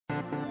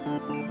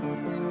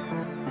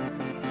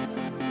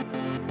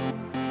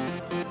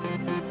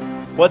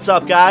What's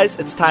up, guys?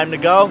 It's time to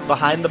go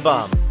behind the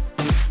bum.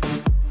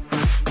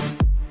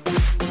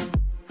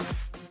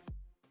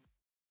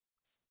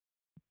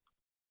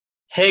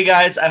 Hey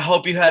guys, I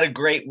hope you had a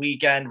great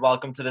weekend.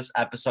 Welcome to this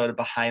episode of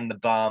Behind the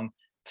Bum.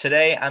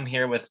 Today I'm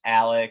here with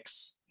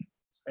Alex.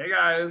 Hey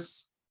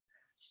guys.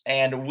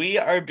 And we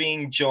are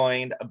being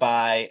joined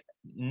by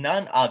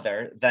none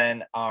other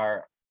than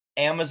our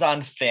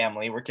Amazon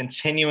family. We're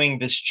continuing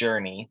this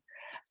journey.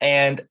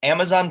 And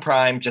Amazon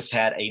Prime just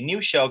had a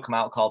new show come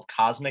out called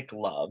Cosmic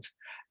Love.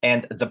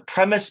 And the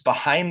premise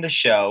behind the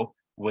show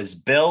was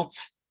built,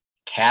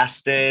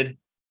 casted.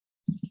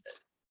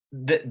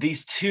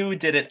 These two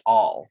did it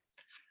all.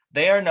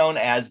 They are known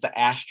as the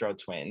Astro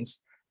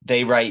Twins.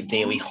 They write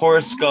daily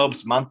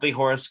horoscopes, monthly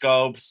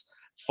horoscopes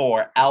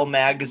for Elle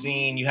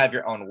Magazine. You have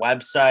your own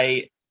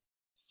website.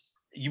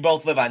 You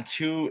both live on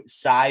two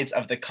sides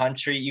of the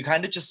country. You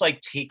kind of just like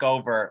take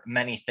over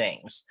many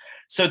things.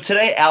 So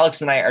today,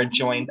 Alex and I are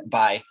joined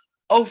by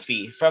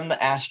Ophi from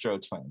the Astro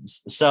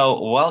Twins.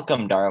 So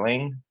welcome,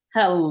 darling.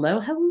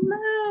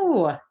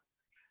 Hello.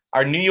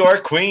 Our New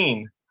York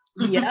queen.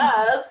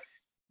 Yes.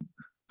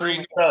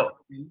 So,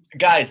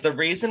 guys, the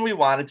reason we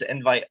wanted to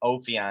invite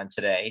Ophi on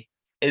today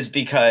is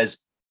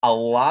because a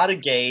lot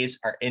of gays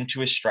are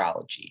into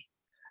astrology.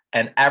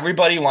 And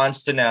everybody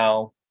wants to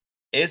know,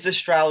 is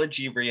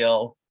astrology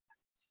real?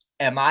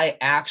 Am I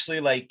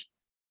actually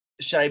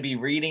should I be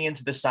reading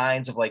into the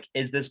signs of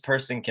is this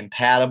person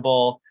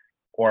compatible?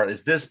 Or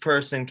is this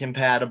person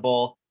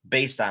compatible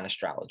based on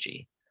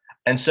astrology?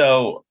 And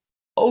so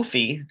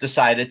Ophi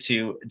decided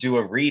to do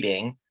a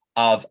reading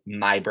of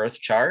my birth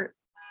chart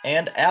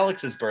and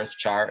Alex's birth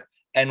chart,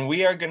 and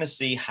we are going to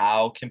see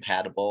how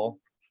compatible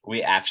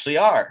we actually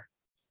are.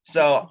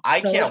 So I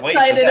can't wait.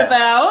 Excited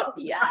about,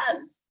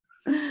 yes.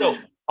 So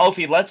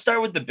Ophi, let's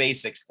start with the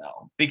basics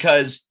though,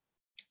 because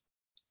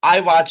I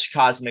watched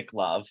Cosmic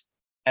Love,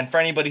 and for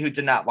anybody who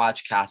did not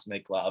watch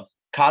Cosmic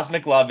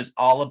Love is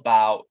all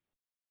about,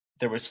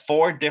 there was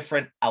 4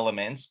 different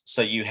elements.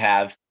 So you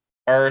have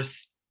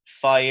earth,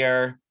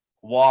 fire,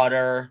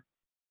 water,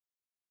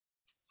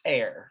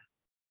 air.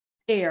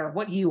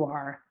 What you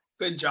are.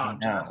 Good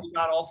job, Jeff. You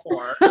got all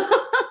 4.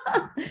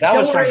 That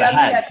was from the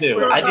head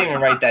too. I didn't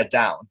even write that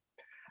down.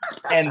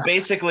 And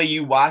basically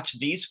you watch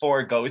these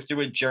 4 go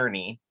through a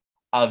journey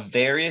of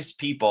various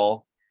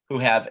people who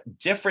have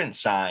different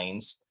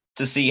signs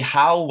to see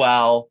how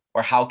well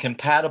or how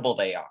compatible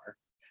they are.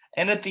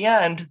 And at the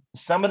end,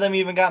 some of them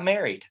even got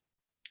married.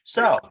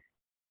 So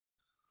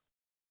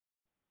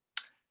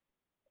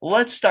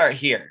let's start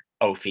here,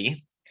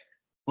 Ophi.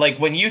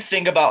 When you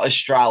think about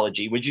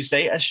astrology, would you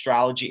say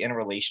astrology in a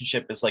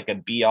relationship is a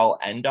be all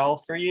end all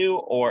for you,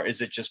 or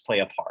is it just play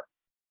a part?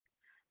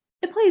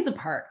 It plays a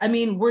part. I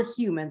mean, we're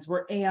humans,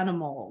 we're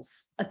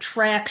animals.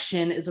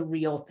 Attraction is a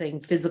real thing,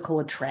 physical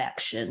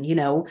attraction.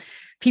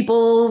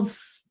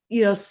 People's,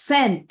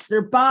 scent,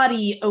 their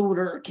body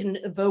odor can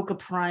evoke a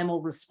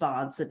primal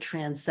response that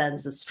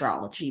transcends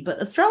astrology.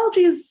 But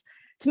astrology is,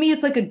 to me,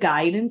 it's like a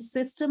guidance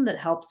system that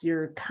helps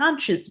your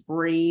conscious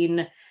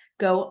brain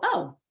go,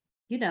 oh,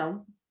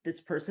 this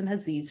person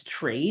has these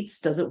traits.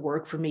 Does it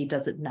work for me?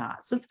 Does it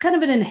not? So it's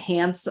kind of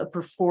a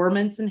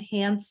performance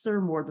enhancer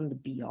more than the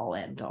be all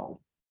end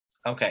all.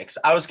 Okay. Because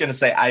I was going to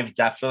say, I've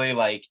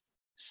definitely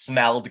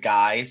smelled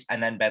guys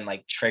and then been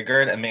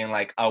triggered and being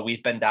oh,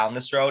 we've been down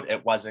this road.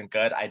 It wasn't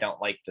good. I don't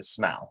like the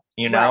smell,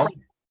 Right.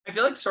 I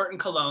feel like certain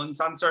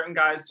colognes on certain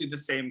guys do the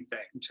same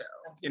thing too.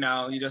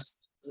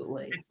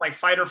 It's like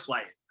fight or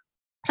flight.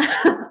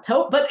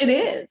 But it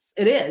is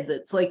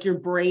it's like your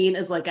brain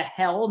is like a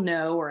hell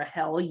no or a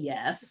hell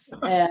yes.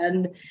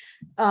 And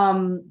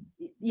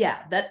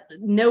that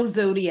no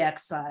zodiac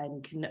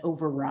sign can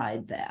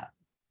override that.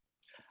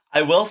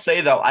 I will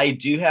say though, I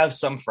do have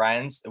some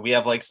friends, we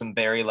have some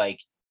very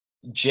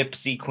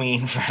gypsy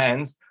queen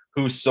friends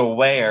who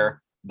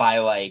swear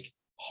by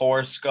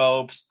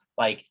horoscopes.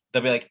 They'll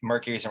be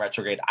Mercury's in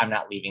retrograde, I'm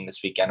not leaving this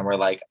weekend, and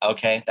we're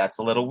okay, that's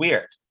a little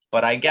weird,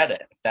 but I get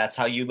it. If that's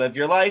how you live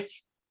your life,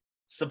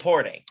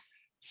 supporting.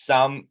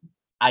 Some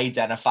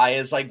identify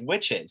as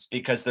witches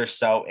because they're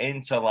so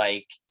into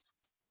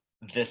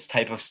this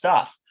type of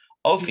stuff.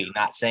 Ophi,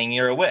 not saying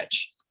you're a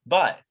witch,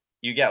 but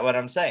you get what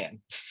I'm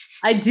saying.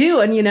 I do.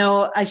 And,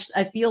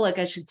 I feel like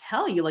I should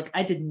tell you,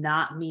 I did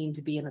not mean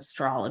to be an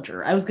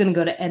astrologer. I was going to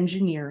go to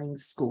engineering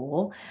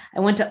school.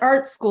 I went to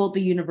art school at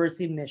the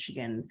University of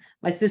Michigan.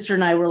 My sister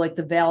and I were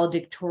the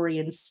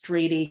valedictorian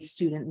straight A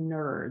student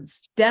nerds.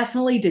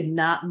 Definitely did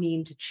not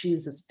mean to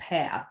choose this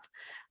path.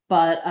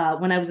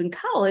 But when I was in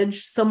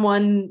college,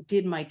 someone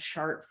did my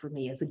chart for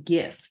me as a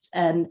gift.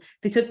 And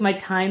they took my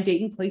time,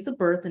 date, and place of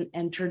birth and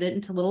entered it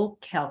into a little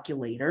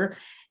calculator.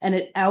 And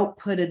it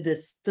outputted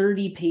this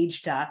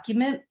 30-page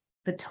document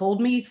that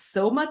told me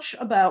so much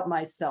about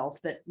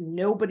myself that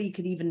nobody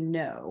could even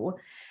know.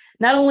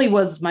 Not only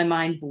was my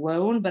mind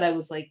blown, but I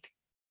was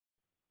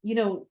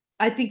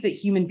I think that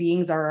human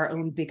beings are our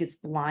own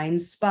biggest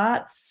blind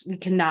spots. We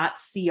cannot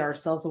see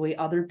ourselves the way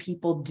other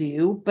people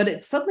do, but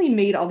it suddenly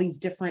made all these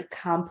different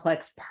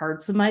complex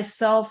parts of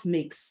myself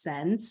make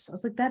sense. I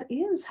was like, that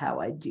is how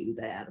I do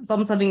that. It's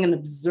almost having an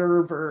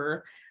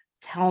observer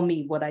tell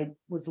me what I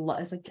was like. I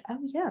was like, oh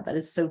yeah, that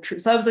is so true.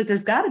 So I was like,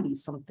 there's got to be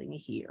something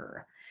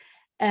here.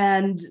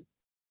 And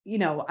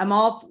I'm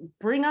all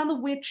bring on the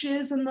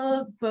witches and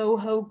the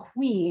boho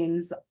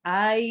queens.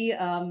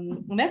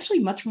 I'm actually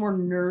much more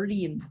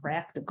nerdy and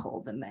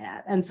practical than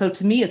that. And so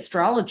to me,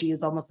 astrology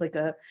is almost like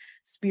a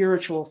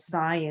spiritual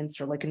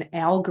science or like an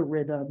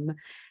algorithm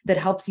that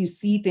helps you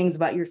see things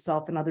about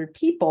yourself and other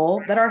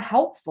people that are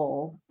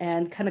helpful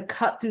and kind of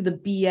cut through the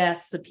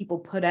BS that people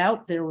put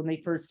out there when they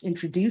first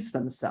introduce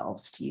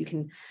themselves to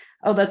you.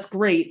 Oh, that's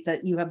great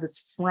that you have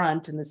this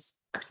front and this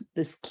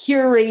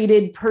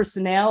curated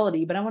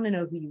personality, but I want to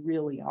know who you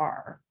really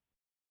are.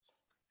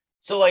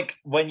 So like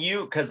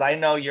because I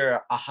know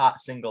you're a hot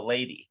single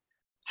lady,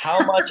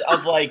 how much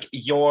of like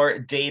your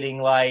dating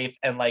life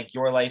and like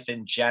your life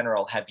in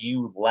general have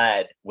you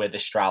led with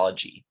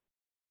astrology?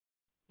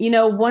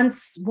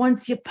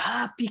 Once you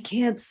pop, you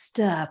can't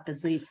stop,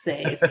 as they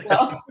say.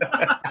 So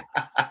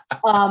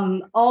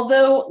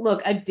although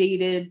look, I've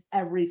dated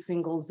every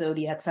single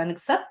zodiac sign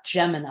except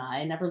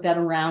Gemini. I never got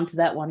around to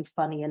that one,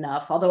 funny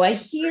enough. Although I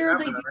hear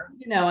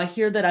I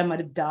hear that I might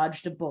have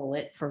dodged a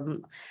bullet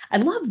I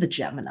love the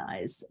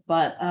Geminis,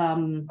 but I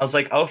was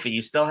like, Ophi,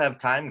 you still have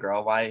time,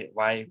 girl. Why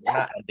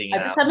not ending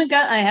it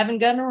out? I haven't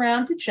gotten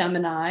around to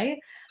Gemini.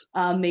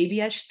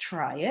 Maybe I should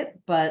try it,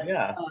 but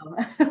yeah.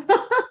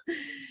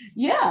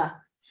 Yeah.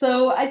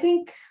 So I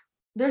think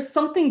there's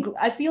something,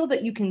 I feel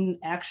that you can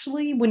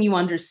actually, when you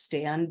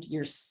understand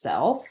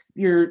yourself,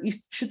 you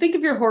should think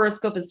of your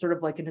horoscope as sort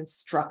of like an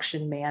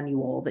instruction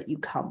manual that you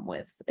come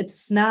with.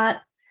 It's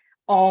not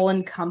all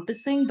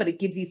encompassing, but it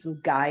gives you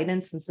some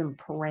guidance and some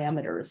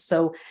parameters.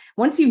 So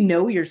once you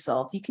know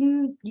yourself, you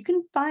can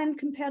find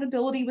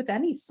compatibility with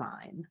any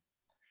sign.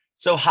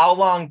 So how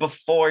long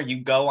before you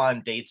go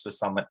on dates with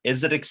someone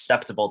is it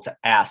acceptable to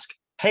ask,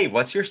 hey,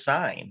 what's your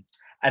sign?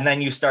 And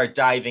then you start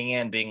diving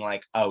in being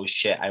like, oh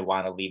shit, I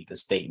want to leave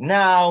this date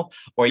now.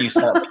 Or you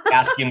start like,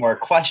 asking more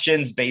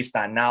questions based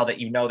on now that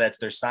that's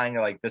their sign.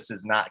 You're like, this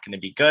is not going to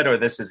be good or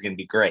this is going to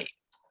be great.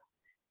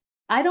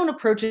 I don't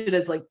approach it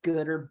as like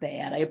good or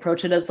bad. I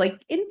approach it as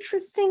like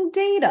interesting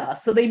data.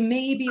 So they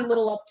may be a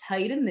little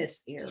uptight in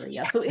this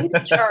area. So in the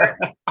chart,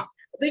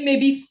 they may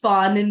be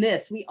fun in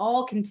this. We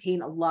all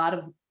contain a lot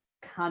of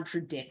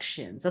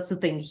contradictions. That's the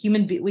thing.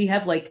 We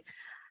have like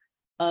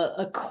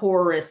a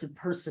chorus of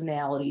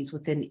personalities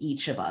within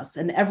each of us,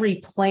 and every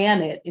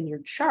planet in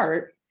your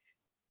chart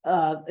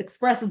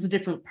expresses a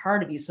different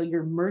part of you. So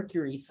your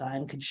Mercury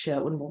sign could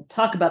show, and we'll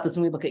talk about this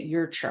when we look at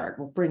your chart,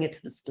 we'll bring it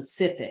to the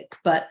specific,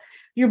 but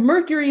your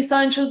Mercury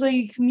sign shows how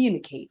you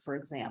communicate, for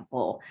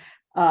example.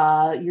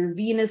 Your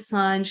Venus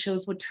sign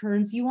shows what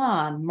turns you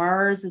on.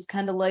 Mars is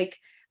kind of like,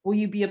 will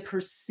you be a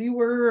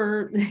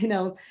pursuer,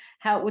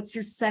 or what's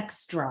your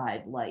sex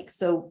drive like?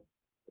 So,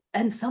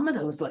 and some of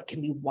those like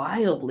can be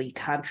wildly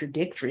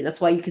contradictory.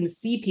 That's why you can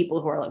see people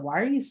who are like, why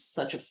are you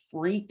such a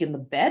freak in the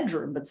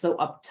bedroom, but so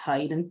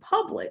uptight in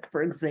public,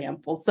 for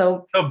example.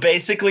 So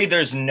basically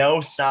there's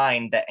no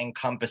sign that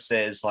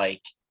encompasses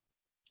like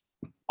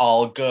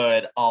all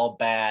good, all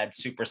bad,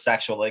 super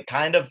sexual. It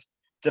kind of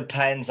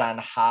depends on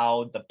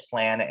how the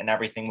planet and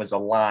everything was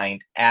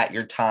aligned at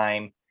your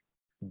time,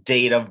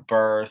 date of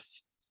birth,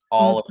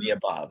 all of the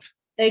above.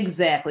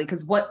 Exactly.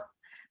 Because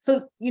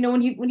so,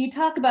 when you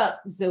talk about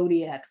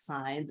zodiac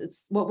signs,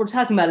 it's what we're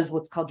talking about is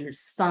what's called your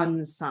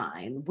sun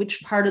sign,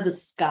 which part of the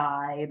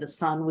sky the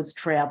sun was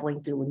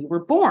traveling through when you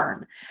were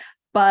born.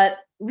 But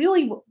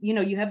really,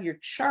 you have your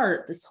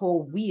chart, this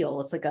whole wheel.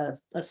 It's like a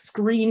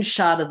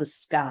screenshot of the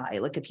sky.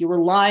 Like if you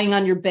were lying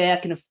on your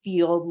back in a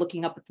field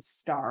looking up at the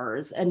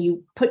stars and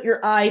you put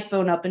your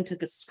iPhone up and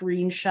took a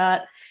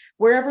screenshot,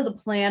 wherever the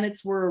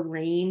planets were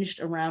arranged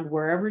around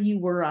wherever you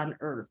were on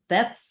Earth,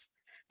 that's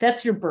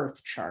your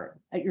birth chart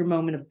at your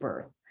moment of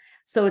birth.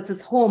 So it's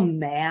this whole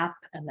map,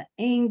 and the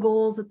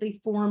angles that they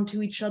form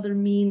to each other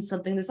mean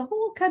something. There's a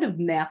whole kind of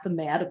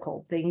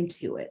mathematical thing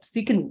to it. So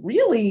you can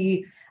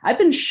really, I've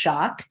been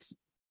shocked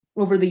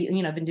over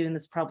I've been doing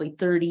this probably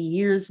 30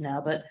 years now,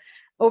 but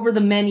over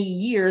the many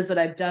years that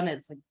I've done it,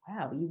 it's like,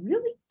 wow, you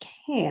really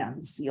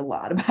can see a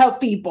lot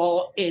about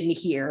people in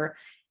here.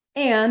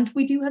 And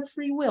we do have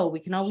free will.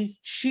 We can always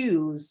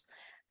choose.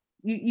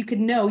 You could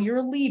know you're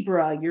a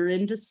Libra, you're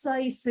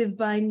indecisive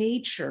by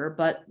nature,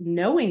 but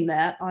knowing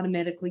that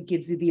automatically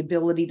gives you the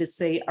ability to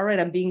say, all right,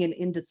 I'm being an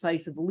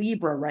indecisive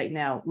Libra right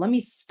now. Let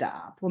me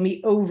stop. Let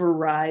me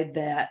override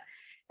that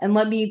and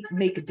let me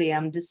make a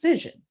damn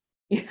decision.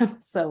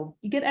 So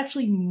you get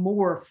actually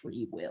more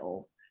free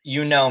will.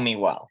 You know me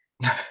well.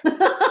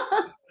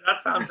 That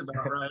sounds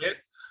about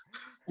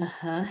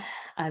right.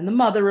 I'm the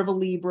mother of a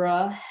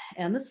Libra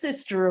and the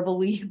sister of a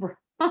Libra.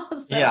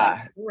 So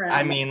yeah,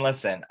 I mean,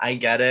 listen, I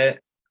get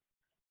it.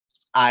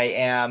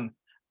 I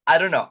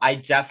don't know. I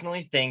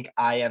definitely think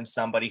I am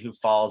somebody who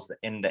falls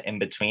in the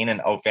in-between. And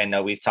Ophi, I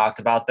know we've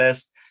talked about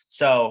this.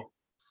 So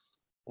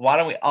why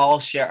don't we all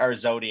share our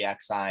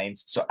zodiac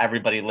signs so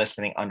everybody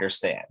listening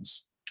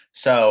understands?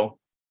 So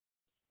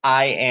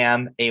I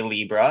am a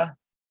Libra,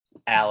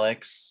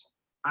 Alex.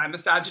 I'm a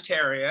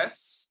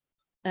Sagittarius.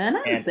 And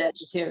I'm a And-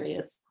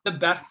 Sagittarius. The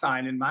best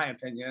sign, in my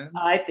opinion.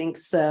 I think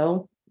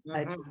so.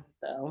 I Mhm. think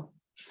so.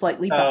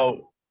 Slightly biased.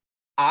 So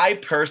I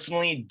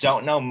personally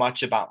don't know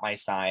much about my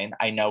sign.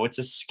 I know it's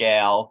a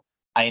scale.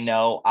 I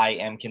know I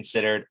am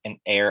considered an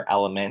air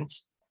element.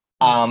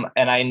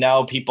 And I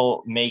know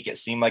people make it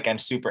seem like I'm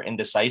super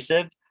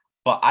indecisive,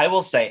 but I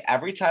will say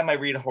every time I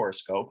read a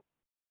horoscope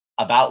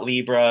about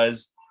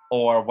Libras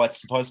or what's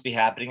supposed to be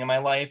happening in my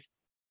life,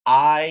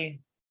 I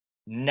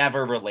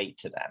never relate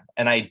to them.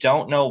 And I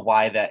don't know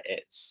why that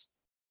is.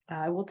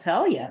 I will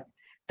tell you.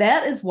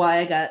 That is why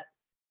I got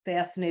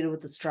fascinated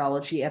with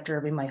astrology after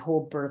having my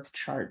whole birth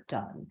chart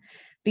done,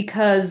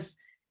 because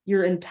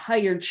your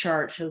entire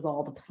chart shows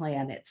all the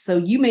planets. So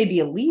you may be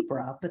a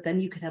Libra, but then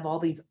you could have all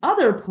these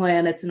other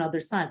planets and other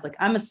signs. Like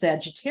I'm a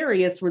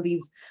Sagittarius, we're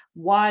these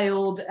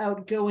wild,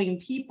 outgoing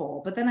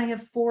people, but then I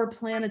have 4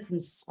 planets in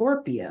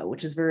Scorpio,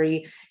 which is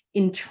very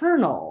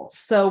internal.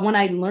 So when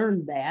I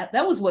learned that,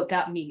 that was what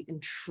got me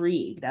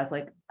intrigued. I was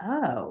like,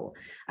 oh,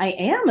 I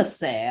am a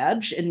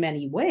Sag in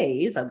many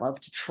ways. I love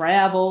to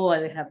travel.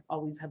 I have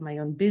always had my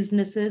own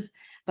businesses,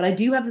 but I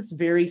do have this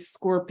very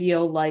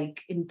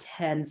Scorpio-like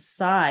intense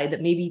side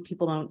that maybe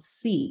people don't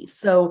see.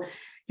 So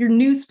your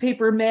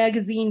newspaper,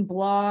 magazine,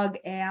 blog,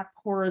 app,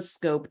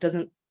 horoscope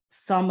doesn't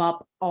sum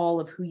up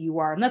all of who you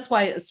are. And that's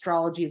why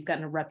astrology has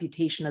gotten a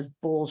reputation as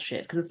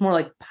bullshit, because it's more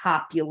like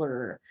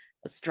popular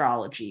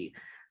astrology.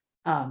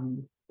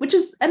 Which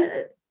is, and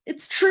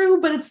it's true,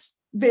 but it's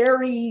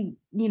very,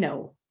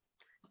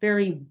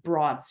 very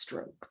broad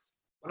strokes.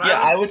 Yeah,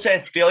 I would say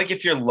I feel like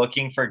if you're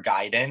looking for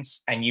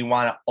guidance and you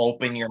want to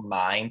open your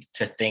mind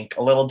to think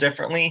a little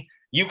differently,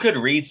 you could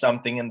read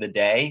something in the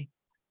day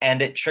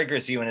and it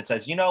triggers you and it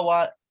says, you know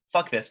what?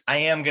 Fuck this. I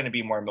am going to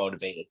be more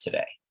motivated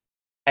today.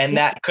 And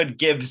that could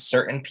give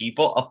certain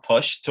people a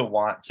push to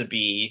want to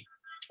be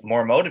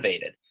more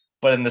motivated.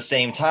 But in the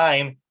same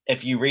time,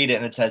 if you read it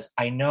and it says,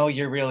 I know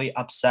you're really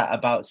upset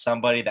about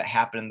somebody that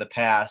happened in the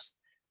past,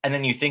 and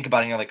then you think about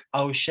it and you're like,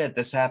 oh shit,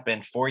 this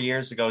happened 4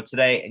 years ago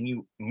today, and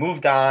you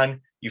moved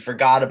on, you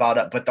forgot about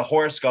it, but the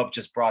horoscope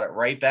just brought it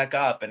right back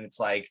up, and it's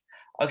like,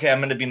 okay, I'm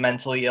going to be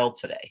mentally ill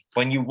today,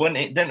 when you wouldn't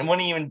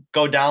even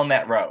go down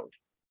that road.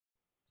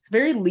 It's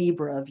very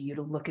Libra of you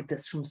to look at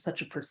this from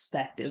such a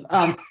perspective.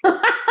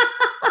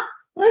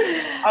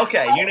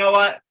 Okay, you know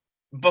what?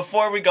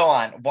 Before we go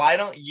on, why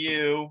don't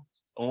you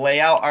lay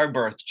out our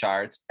birth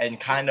charts and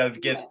kind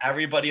of give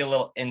everybody a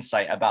little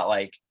insight about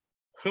like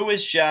who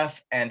is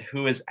Jeff and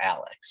who is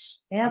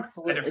Alex?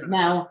 Absolutely.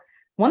 Now,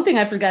 one thing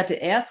I forgot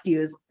to ask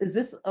you is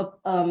this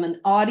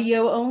an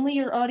audio only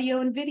or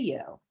audio and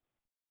video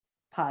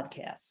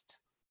podcast?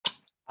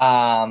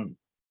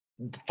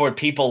 For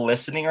people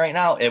listening right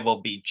now, it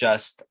will be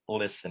just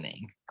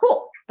listening.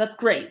 Cool. That's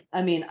great.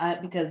 I mean,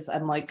 because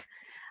I'm like,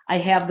 I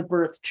have the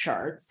birth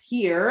charts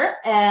here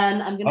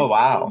and I'm going to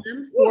explain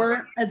them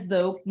for as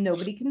though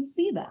nobody can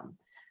see them.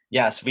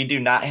 Yes, we do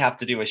not have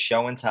to do a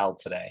show and tell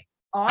today.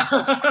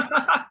 Awesome.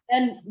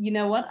 And you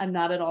know what? I'm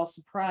not at all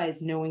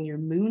surprised knowing your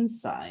moon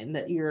sign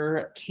that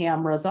your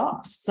camera's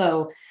off.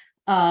 So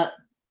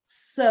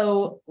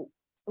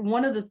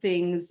one of the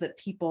things that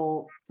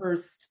people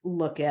first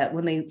look at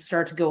when they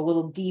start to go a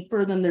little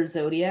deeper than their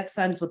zodiac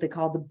sign is what they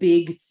call the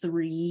big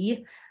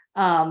 3.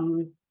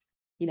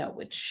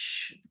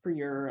 Which for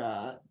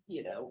your,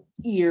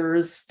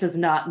 ears does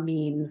not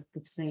mean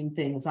the same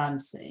thing as I'm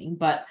saying,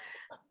 but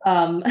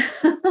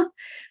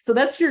so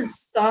that's your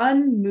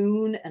sun,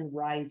 moon, and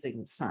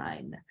rising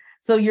sign.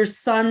 So your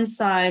sun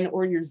sign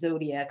or your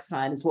zodiac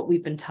sign is what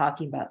we've been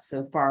talking about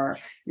so far.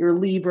 You're a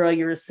Libra,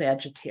 you're a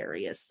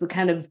Sagittarius, the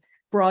kind of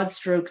broad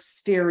stroke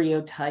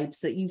stereotypes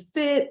that you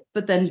fit,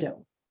 but then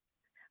don't.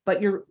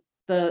 But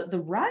the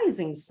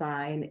rising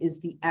sign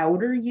is the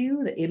outer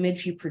you, the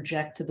image you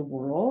project to the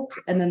world.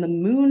 And then the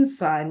moon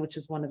sign, which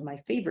is one of my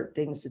favorite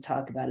things to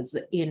talk about, is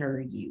the inner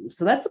you.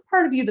 So that's a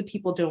part of you that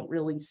people don't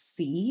really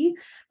see,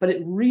 but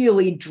it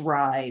really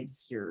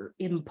drives your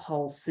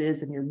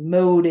impulses and your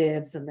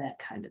motives and that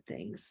kind of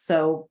thing.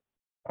 So,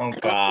 oh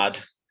God.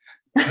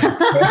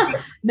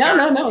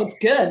 No, it's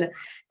good.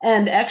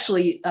 And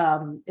actually,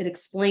 it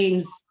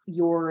explains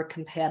your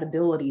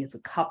compatibility as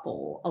a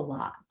couple a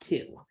lot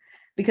too.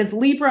 Because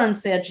Libra and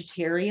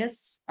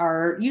Sagittarius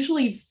are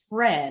usually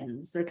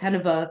friends. They're kind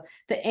of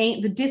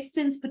the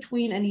distance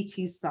between any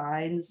two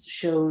signs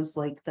shows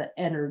like the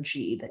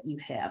energy that you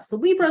have. So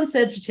Libra and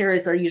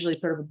Sagittarius are usually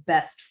sort of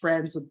best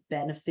friends with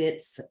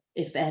benefits,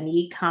 if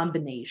any,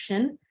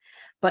 combination.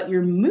 But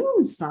your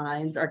moon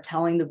signs are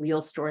telling the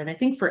real story. And I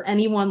think for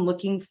anyone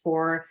looking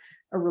for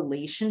a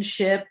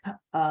relationship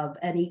of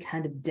any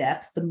kind of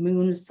depth, the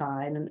moon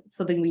sign, and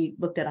something we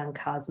looked at on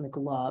Cosmic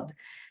Love,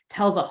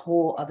 tells a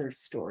whole other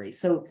story.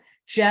 So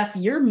Jeff,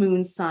 your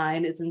moon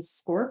sign is in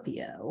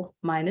Scorpio,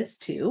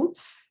 -2.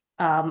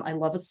 I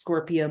love a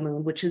Scorpio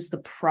moon, which is the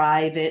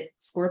private.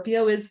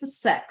 Scorpio is the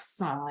sex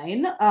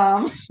sign.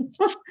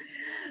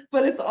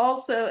 But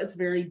it's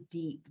very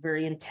deep,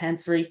 very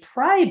intense, very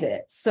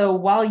private. So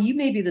while you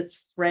may be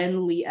this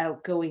friendly,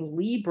 outgoing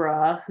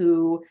Libra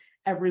who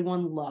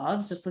everyone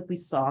loves, just like we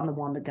saw in the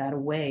one that got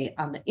away,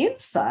 on the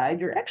inside,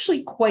 you're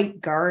actually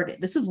quite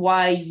guarded. This is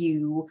why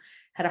you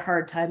had a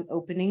hard time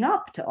opening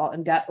up to all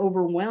and got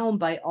overwhelmed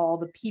by all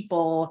the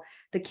people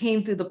that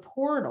came through the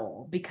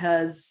portal,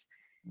 because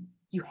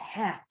you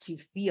have to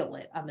feel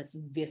it on this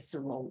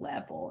visceral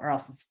level, or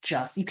else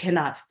you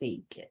cannot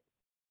fake it.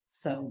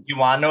 So you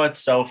want to know what's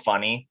so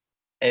funny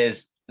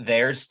is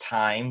there's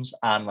times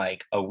on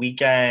like a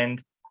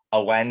weekend,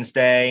 a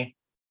Wednesday,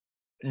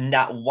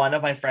 not one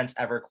of my friends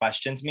ever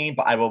questions me,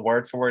 but I will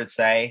word for word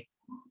say,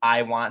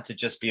 I want to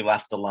just be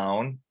left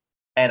alone.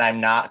 And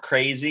I'm not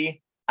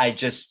crazy. I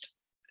just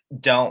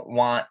don't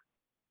want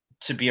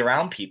to be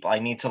around people. I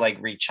need to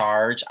like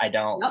recharge. I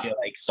don't feel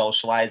like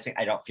socializing.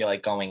 I don't feel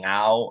like going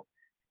out.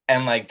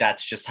 And like,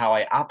 that's just how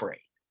I operate.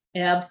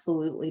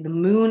 Absolutely. The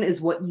moon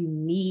is what you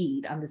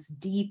need on this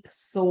deep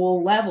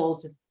soul level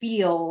to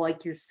feel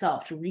like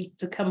yourself,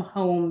 to come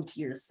home to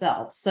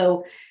yourself.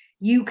 So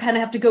you kind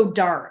of have to go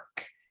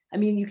dark. I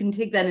mean, you can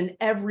take that in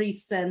every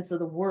sense of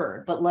the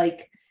word, but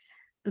like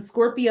the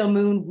Scorpio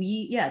moon,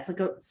 it's like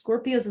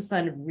Scorpio is a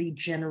sign of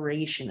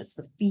regeneration. It's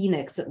the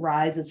phoenix that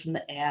rises from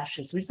the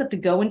ashes. We just have to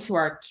go into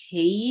our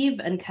cave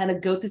and kind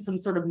of go through some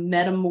sort of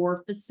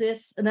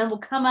metamorphosis, and then we'll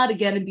come out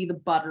again and be the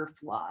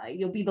butterfly.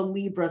 You'll be the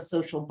Libra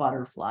social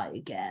butterfly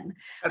again.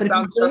 That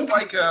sounds just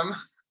like him.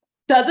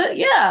 Does it?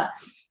 Yeah,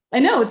 I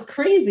know, it's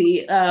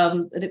crazy.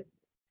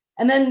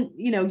 And then,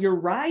 your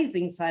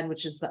rising sign,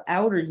 which is the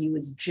outer you,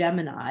 is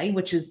Gemini,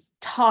 which is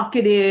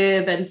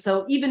talkative. And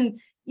so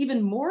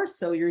even more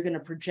so, you're going to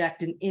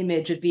project an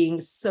image of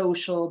being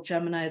social.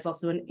 Gemini is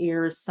also an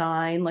air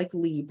sign like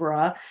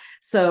Libra.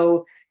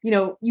 So,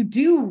 you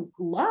do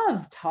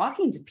love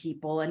talking to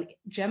people, and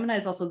Gemini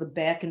is also the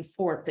back and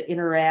forth, the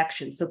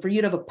interaction. So for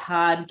you to have a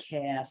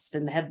podcast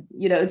and have,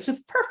 it's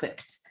just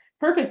perfect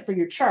for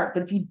your chart.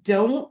 But if you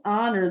don't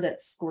honor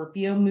that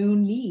Scorpio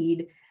moon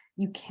need,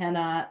 you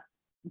cannot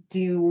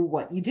do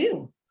what you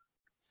do.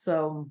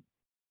 So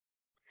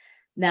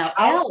now,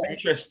 Alex,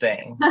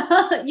 interesting.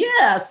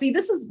 Yeah, see,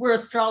 this is where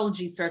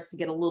astrology starts to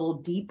get a little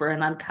deeper.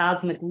 And on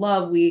Cosmic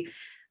Love, we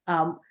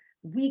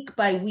week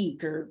by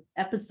week or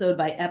episode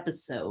by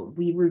episode,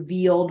 we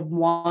revealed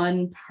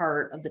one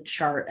part of the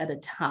chart at a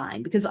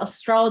time, because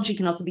astrology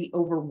can also be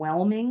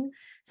overwhelming.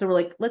 So we're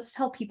like, let's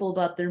tell people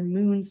about their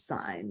moon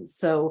signs.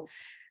 So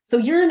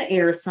you're an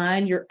air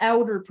sign, your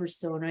outer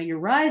persona, your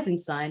rising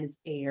sign is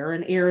air,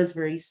 and air is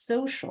very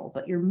social,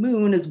 but your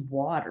moon is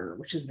water,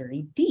 which is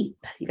very deep.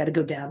 You got to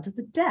go down to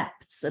the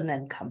depths and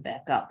then come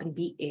back up and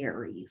be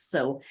Aries.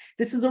 So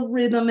this is a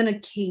rhythm and a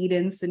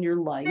cadence in your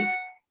life.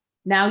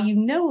 Now you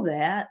know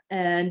that,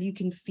 and you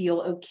can feel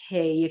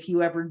okay if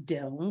you ever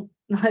don't.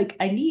 Like,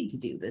 I need to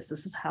do this.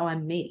 This is how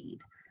I'm made.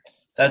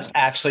 That's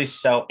actually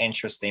so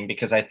interesting,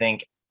 because I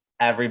think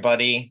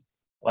everybody,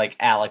 like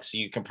Alex,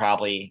 you can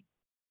probably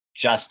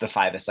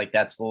justify this. Like,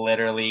 that's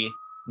literally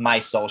my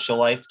social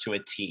life to a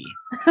T.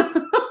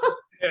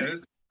 It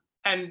is.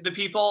 And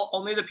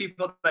only the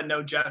people that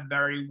know Jeff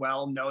very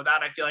well know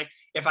that. I feel like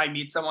if I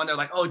meet someone, they're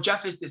like, oh,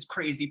 Jeff is this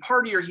crazy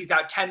partier. He's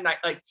out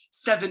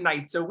 7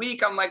 nights a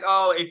week. I'm like,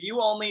 oh, if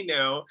you only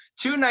knew,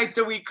 2 nights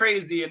a week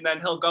crazy. And then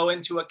he'll go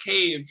into a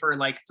cave for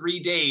like 3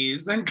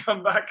 days and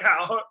come back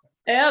out.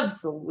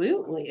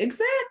 Absolutely.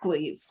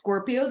 Exactly.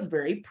 Scorpio is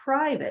very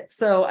private.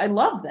 So I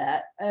love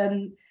that.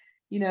 And,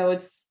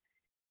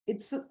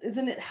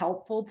 isn't it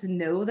helpful to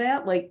know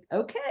that, like,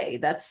 okay,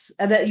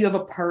 that you have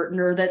a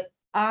partner that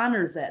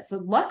honors that. So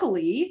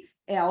luckily,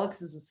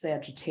 Alex is a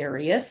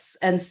Sagittarius,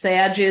 and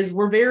Sag is,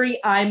 we're very,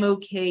 I'm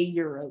okay,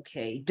 you're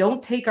okay.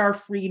 Don't take our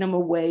freedom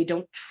away.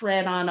 Don't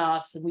tread on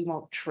us, and we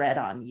won't tread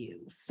on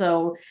you.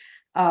 So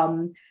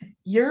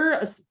you're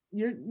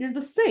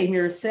the same.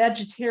 You're a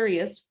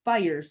Sagittarius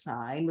fire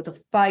sign with a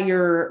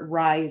fire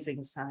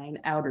rising sign,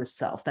 outer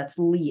self. That's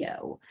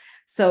Leo.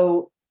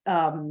 So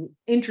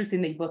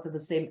interesting that you both have the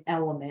same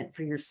element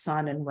for your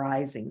sun and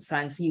rising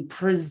sign. So you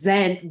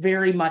present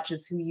very much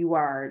as who you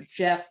are.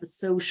 Jeff, the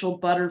social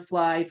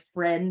butterfly,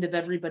 friend of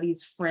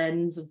everybody's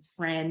friends of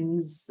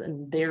friends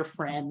and their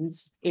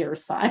friends, air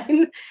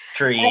sign.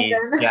 Trees,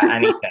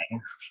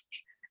 anything.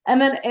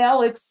 And then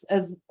Alex,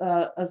 as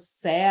a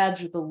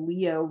Sag with a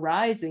Leo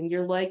rising,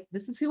 you're like,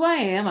 this is who I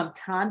am. I'm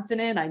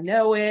confident. I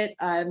know it.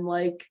 I'm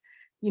like,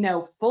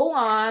 full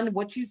on,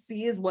 what you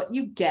see is what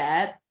you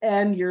get.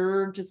 And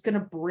you're just going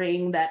to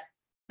bring that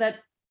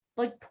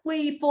like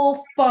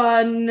playful,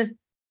 fun,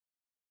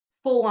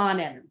 full on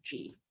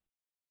energy.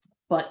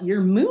 But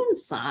your moon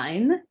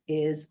sign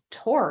is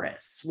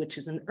Taurus, which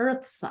is an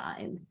earth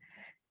sign.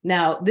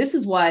 Now, this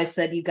is why I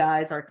said you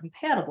guys are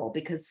compatible,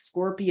 because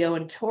Scorpio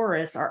and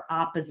Taurus are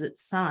opposite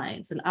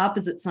signs, and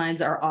opposite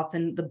signs are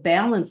often the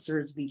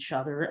balancers of each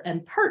other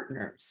and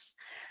partners.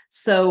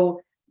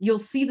 So you'll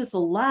see this a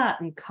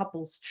lot in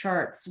couples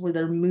charts where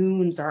their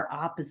moons are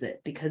opposite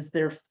because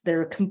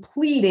they're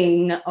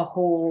completing a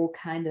whole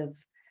kind of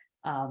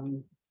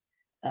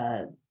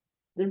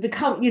they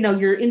become,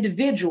 you're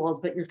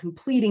individuals, but you're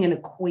completing an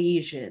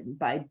equation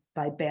by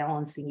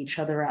balancing each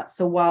other out.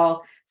 So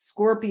while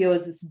Scorpio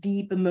is this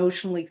deep,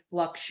 emotionally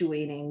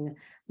fluctuating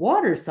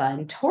water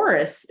sign,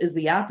 Taurus is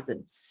the opposite.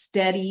 It's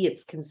steady,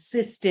 it's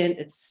consistent,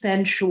 it's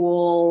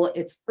sensual,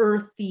 it's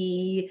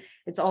earthy.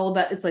 It's all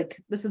about, it's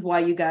like, this is why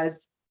you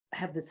guys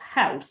have this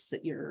house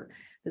that you're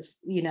this,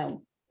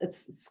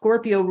 it's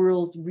Scorpio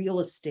rules real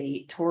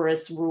estate,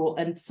 Taurus rule,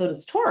 and so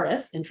does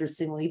Taurus,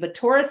 interestingly, but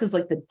Taurus is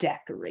like the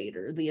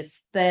decorator, the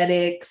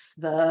aesthetics,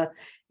 the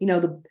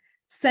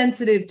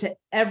sensitive to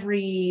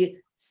every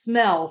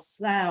smell,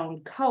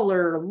 sound,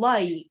 color,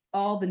 light,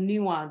 all the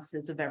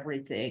nuances of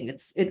everything.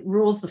 It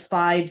rules the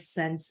five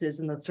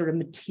senses in the sort of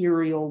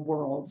material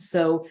world.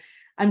 So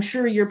I'm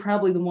sure you're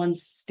probably the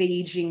ones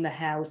staging the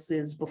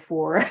houses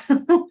before,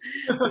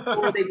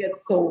 before they get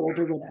sold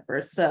or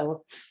whatever.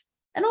 So,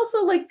 and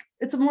also like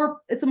it's a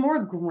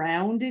more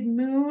grounded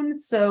moon.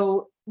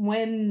 So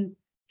when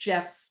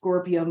Jeff's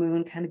Scorpio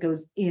moon kind of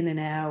goes in and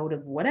out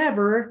of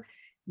whatever,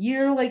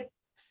 you're like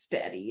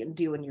steady and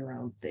doing your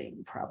own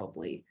thing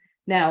probably.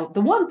 Now,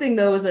 the one thing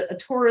though is that a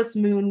Taurus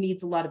moon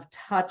needs a lot of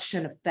touch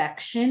and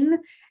affection,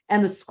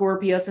 and the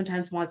Scorpio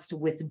sometimes wants to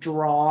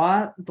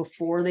withdraw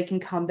before they can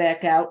come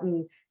back out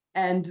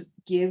and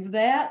give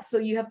that. So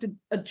you have to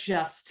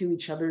adjust to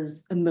each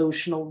other's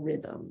emotional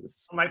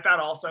rhythms. Like that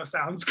also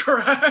sounds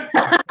correct.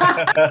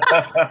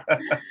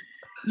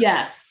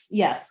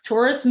 Yes.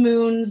 Taurus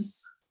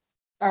moons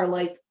are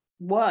like,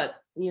 what?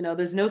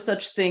 There's no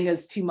such thing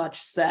as too much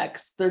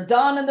sex. They're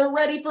done and they're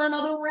ready for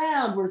another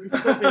round. Whereas the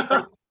Scorpio's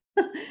like,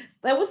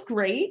 that was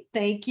great.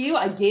 Thank you.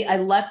 I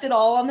left it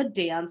all on the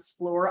dance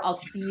floor. I'll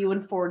see you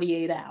in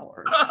 48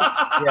 hours.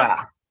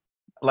 Yeah.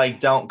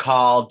 Like, don't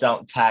call,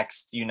 don't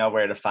text, you know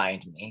where to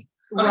find me.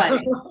 Right.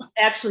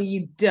 Actually,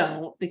 you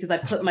don't, because I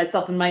put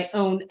myself in my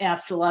own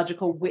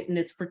astrological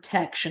witness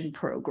protection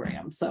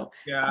program. So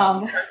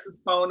yeah,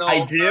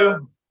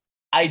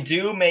 I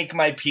do make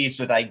my peace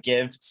with I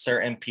give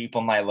certain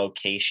people my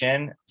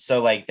location.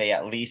 So like they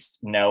at least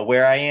know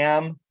where I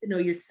am.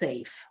 You're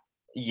safe.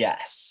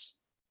 Yes.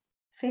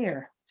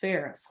 Fair.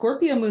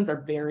 Scorpio moons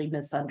are very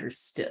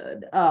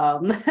misunderstood,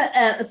 and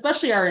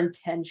especially our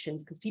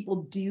intentions, because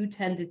people do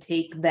tend to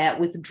take that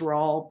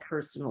withdrawal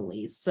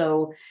personally.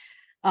 So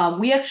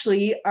we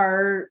actually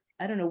are,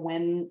 I don't know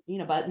when,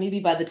 but maybe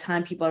by the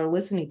time people are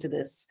listening to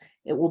this,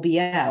 it will be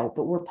out,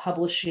 but we're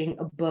publishing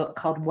a book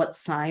called What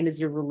Sign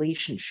is Your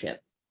Relationship?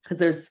 Because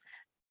there's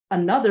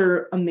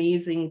another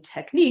amazing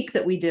technique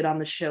that we did on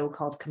the show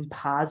called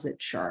composite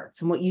charts.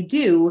 And what you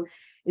do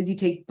is you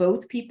take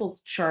both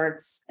people's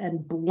charts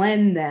and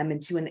blend them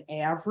into an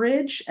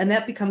average, and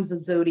that becomes the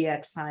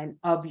zodiac sign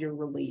of your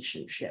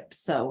relationship.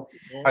 So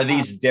are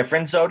these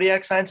different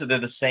zodiac signs, or they're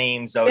the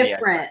same zodiac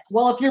signs?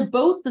 Well, if you're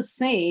both the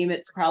same,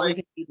 it's probably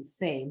going to be the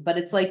same, but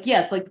it's like,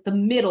 it's like the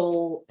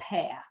middle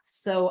path.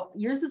 So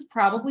yours is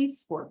probably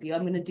Scorpio.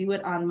 I'm going to do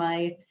it on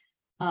my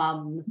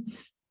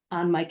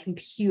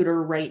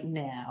computer right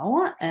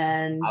now.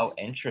 And oh,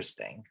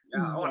 interesting.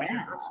 Yeah, I want to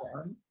hear this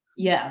one.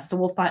 Yeah, so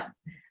we'll find.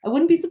 I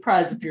wouldn't be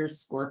surprised if you're a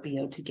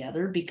Scorpio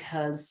together,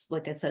 because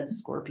like I said,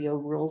 Scorpio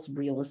rules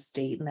real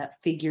estate, and that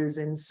figures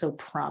in so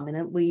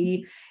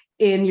prominently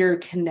in your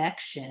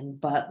connection.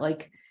 But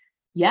like,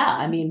 yeah,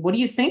 I mean, what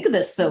do you think of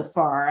this so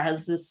far?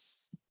 Has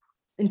this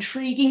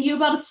intriguing you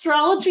about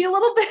astrology a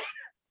little bit?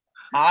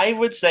 I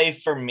would say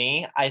for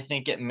me, I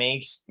think it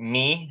makes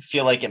me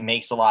feel like it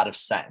makes a lot of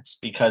sense,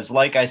 because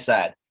like I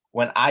said,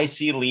 when I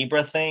see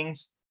Libra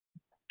things,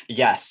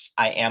 yes,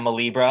 I am a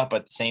Libra,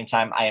 but at the same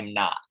time, I am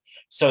not.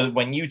 So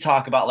when you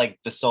talk about like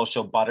the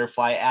social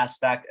butterfly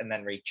aspect and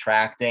then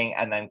retracting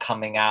and then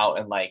coming out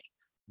and like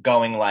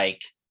going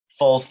like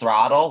full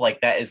throttle,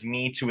 like that is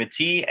me to a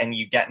T, and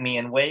you get me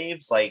in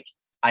waves. Like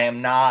I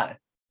am not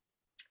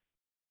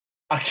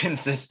a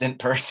consistent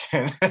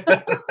person.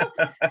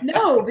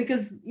 No,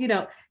 because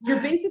you're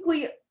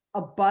basically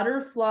a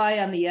butterfly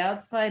on the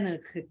outside and a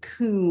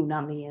cocoon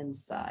on the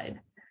inside.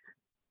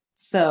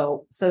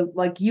 So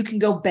like you can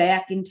go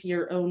back into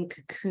your own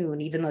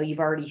cocoon, even though you've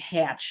already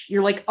hatched.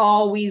 You're like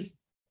always,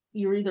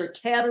 you're either a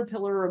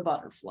caterpillar or a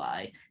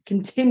butterfly,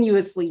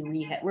 continuously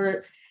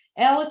where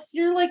Alex,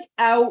 you're like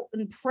out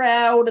and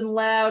proud and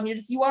loud, and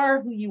you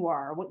are who you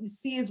are. What you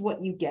see is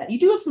what you get. You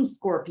do have some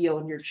Scorpio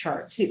in your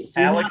chart too.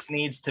 So Alex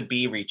needs to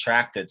be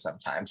retracted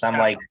sometimes. I'm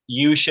like,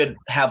 you should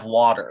have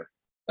water.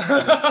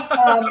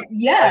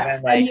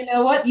 Yes, and you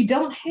know what? You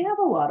don't have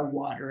a lot of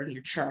water in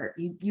your chart.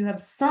 You have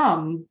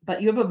some,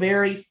 but you have a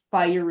very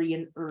fiery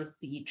and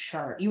earthy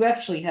chart. You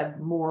actually have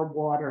more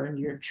water in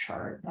your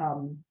chart.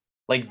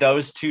 Like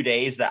those 2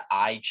 days that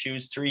I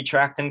choose to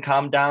retract and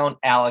calm down,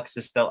 Alex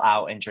is still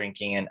out and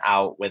drinking and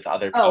out with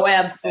other people. Oh,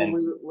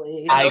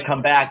 absolutely. And I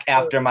come back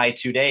after my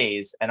 2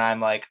 days and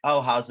I'm like,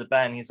 oh, how's it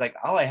been? He's like,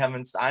 oh,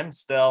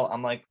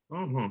 I'm like,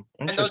 And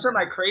those are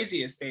my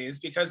craziest days,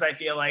 because I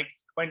feel like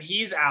when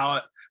he's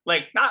out,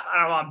 like, not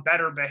I don't want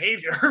better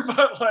behavior,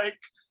 but like,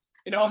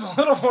 I'm a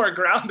little more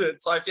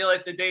grounded. So I feel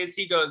like the days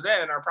he goes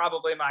in are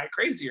probably my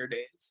crazier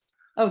days.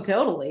 Oh,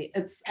 totally.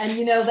 And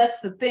that's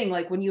the thing.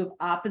 Like when you have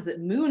opposite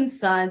moon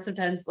signs,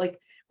 sometimes like,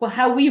 well,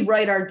 how we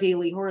write our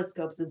daily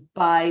horoscopes is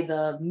by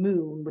the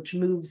moon, which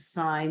moves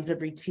signs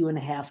every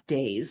 2.5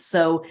 days.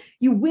 So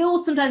you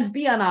will sometimes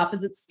be on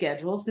opposite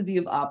schedules because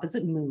you have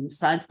opposite moon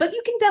signs, but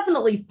you can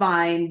definitely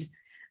find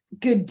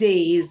good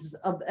days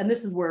and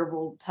this is where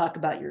we'll talk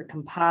about your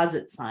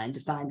composite sign to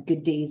find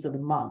good days of the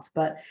month.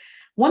 But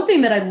one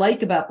thing that I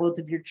like about both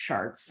of your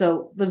charts,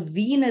 so the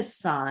Venus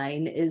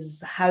sign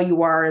is how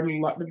you are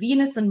in love. The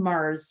Venus and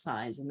Mars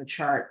signs in the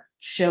chart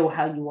show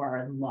how you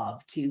are in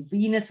love too.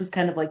 Venus is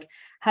kind of like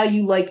how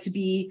you like to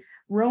be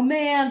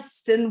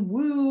romanced and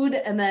wooed,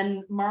 and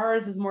then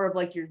Mars is more of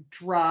like your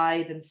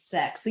drive and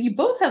sex. So you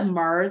both have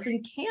Mars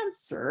in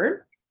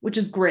Cancer, which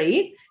is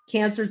great.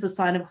 Cancer is a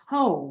sign of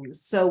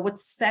homes. So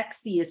what's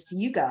sexiest to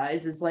you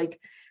guys is like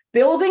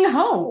building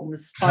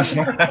homes.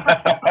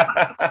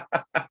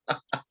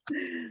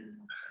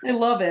 I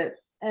love it.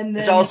 And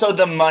then it's also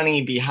the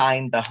money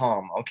behind the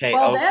home. Okay.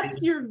 well,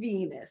 that's your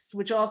Venus,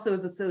 which also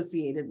is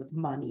associated with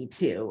money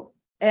too.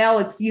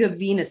 Alex, you have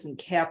Venus in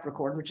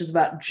Capricorn, which is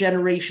about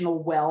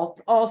generational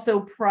wealth,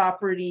 also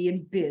property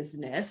and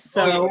business.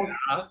 So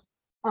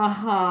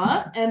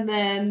and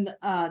then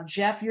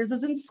Jeff, yours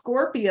is in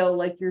Scorpio,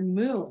 like your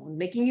moon,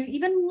 making you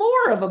even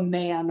more of a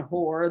man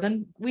whore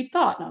than we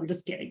thought. No, I'm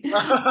just kidding.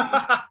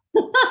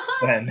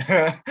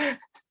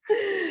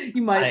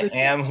 You might. I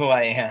am who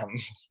I am.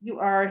 You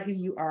are who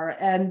you are.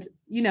 And,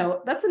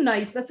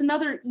 that's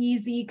another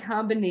easy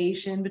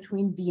combination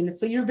between Venus.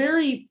 So you're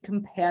very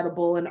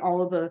compatible in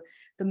all of the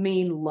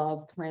main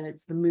love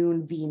planets, the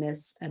moon,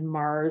 Venus, and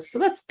Mars. So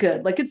that's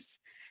good. Like it's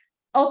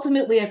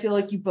ultimately, I feel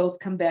like you both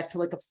come back to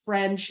like a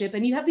friendship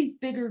and you have these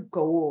bigger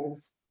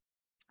goals,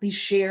 these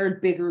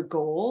shared bigger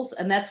goals.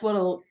 And that's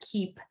what'll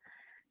keep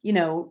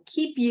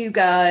you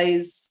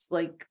guys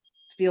like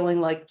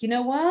feeling like,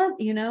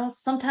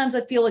 sometimes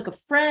I feel like a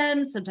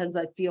friend, sometimes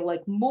I feel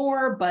like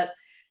more, but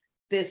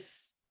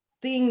this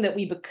thing that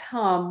we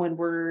become when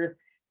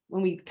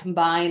we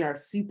combine our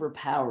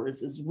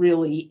superpowers is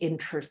really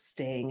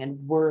interesting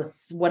and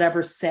worth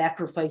whatever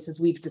sacrifices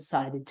we've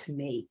decided to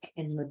make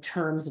in the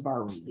terms of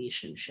our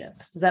relationship.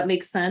 Does that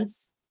make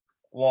sense?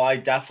 Well, I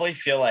definitely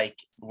feel like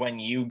when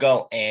you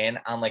go in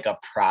on like a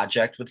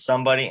project with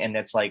somebody and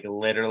it's like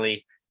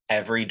literally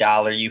every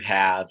dollar you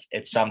have,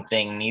 it's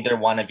something neither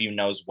one of you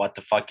knows what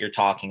the fuck you're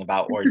talking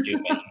about or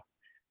doing.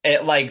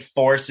 It like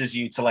forces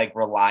you to like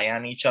rely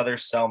on each other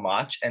so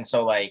much. And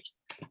so like,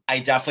 I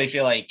definitely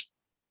feel like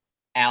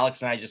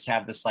Alex and I just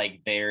have this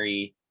like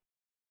very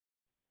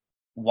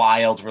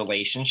wild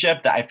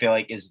relationship that I feel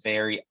like is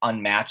very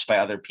unmatched by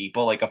other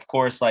people. Like, of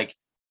course, like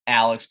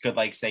Alex could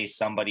like say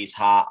somebody's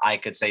hot, I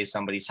could say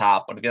somebody's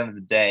hot, but at the end of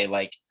the day,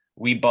 like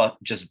we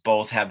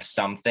both have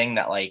something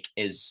that like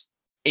is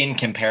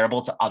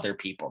incomparable to other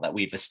people that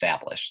we've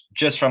established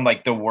just from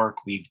like the work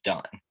we've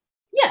done.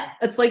 Yeah,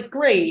 it's like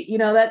great.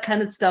 That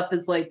kind of stuff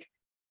is like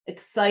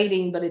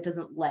exciting, but it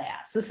doesn't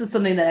last. This is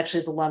something that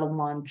actually has a lot of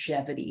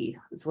longevity,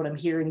 is what I'm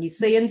hearing you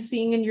say and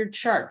seeing in your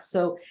chart.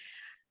 So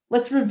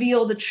let's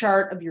reveal the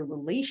chart of your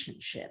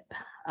relationship.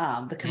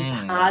 The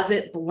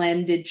composite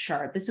blended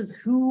chart. This is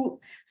so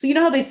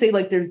how they say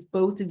like there's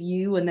both of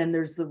you and then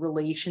there's the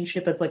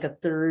relationship as like a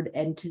third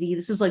entity.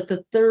 This is like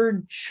the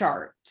third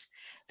chart.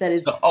 That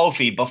is. So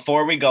Ophi,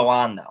 before we go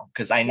on though,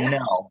 because I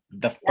know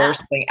the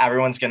first thing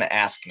everyone's going to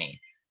ask me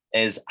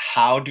is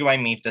how do I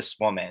meet this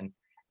woman?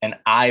 And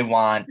I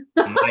want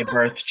my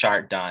birth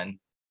chart done.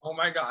 Oh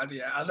my God,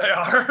 yeah, they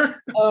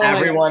are.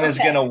 Everyone is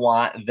going to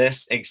want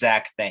this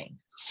exact thing.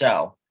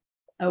 So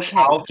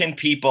how can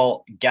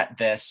people get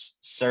this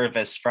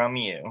service from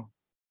you?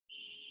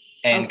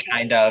 And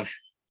kind of,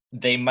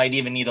 they might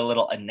even need a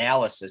little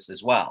analysis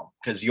as well,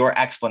 because your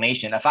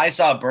explanation, if I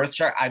saw a birth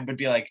chart, I would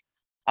be like,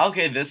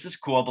 okay, this is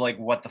cool, but like,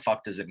 what the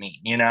fuck does it mean?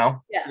 Yeah.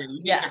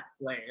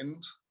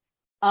 Explained.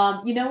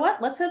 You know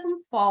what? Let's have them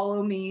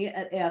follow me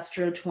at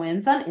Astro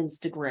Twins on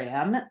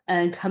Instagram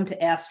and come to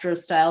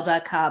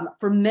astrostyle.com.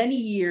 For many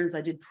years,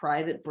 I did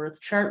private birth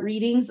chart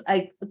readings.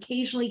 I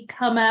occasionally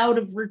come out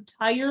of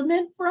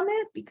retirement from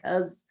it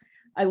because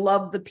I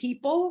love the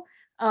people.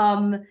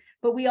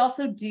 But we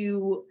also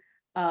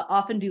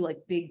often do like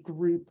big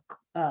group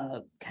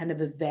kind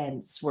of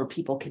events where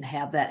people can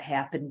have that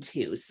happen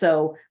too.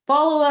 So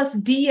follow us,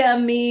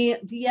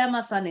 DM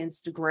us on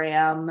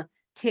Instagram,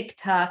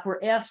 TikTok.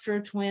 We're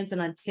Astro Twins,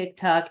 and on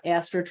TikTok,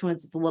 Astro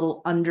Twins with a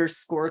little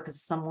underscore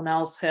because someone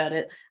else had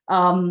it.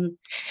 And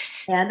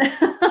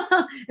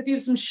if you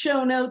have some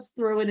show notes,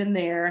 throw it in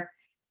there.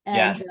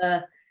 And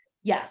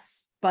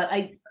yes, but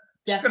I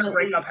definitely just gonna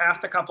break up half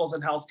the couples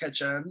in Hell's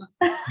Kitchen.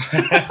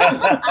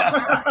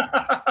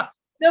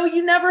 No,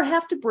 you never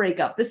have to break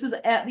up. This is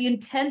the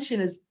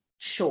intention is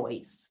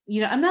choice.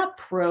 I'm not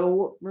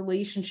pro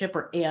relationship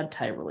or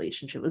anti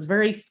relationship. It was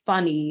very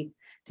funny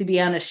to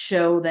be on a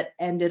show that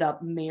ended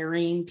up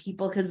marrying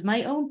people because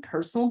my own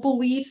personal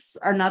beliefs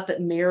are not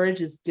that marriage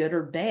is good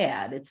or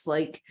bad. It's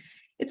like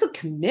it's a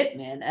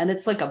commitment and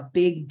it's like a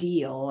big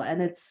deal.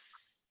 And it's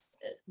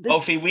this,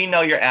 Ophi, we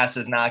know your ass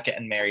is not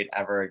getting married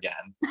ever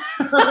again.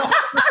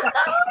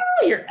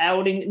 you're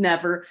outing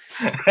never.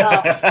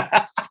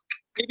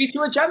 Maybe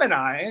to a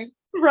Gemini.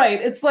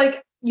 Right. It's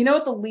like, you know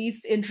what the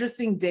least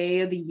interesting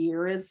day of the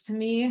year is to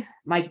me?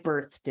 My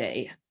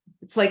birthday.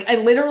 It's like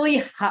I'm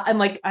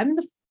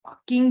the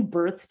fucking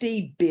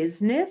birthday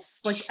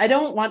business. Like I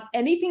don't want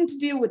anything to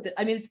do with it.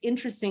 I mean, it's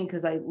interesting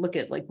because I look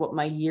at like what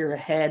my year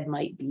ahead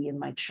might be in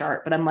my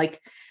chart, but I'm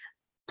like,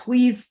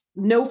 please,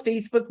 no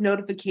Facebook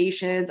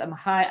notifications. I'm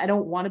high. I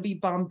don't want to be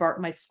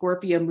bombarded. My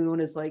Scorpio moon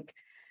is like,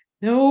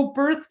 no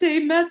birthday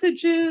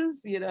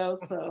messages,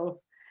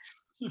 so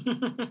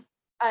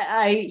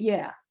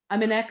I'm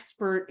an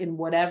expert in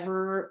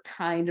whatever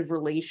kind of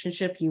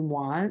relationship you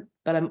want,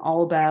 but I'm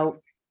all about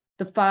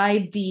the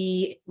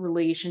 5D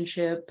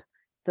relationship,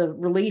 the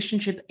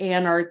relationship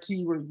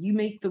anarchy, where you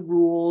make the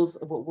rules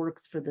of what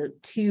works for the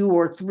 2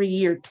 or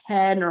 3 or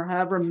 10 or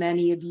however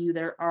many of you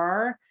there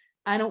are.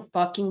 I don't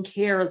fucking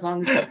care as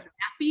long as you're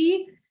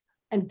happy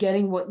and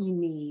getting what you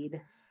need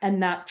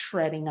and not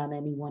treading on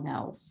anyone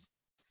else.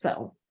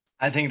 So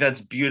I think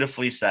that's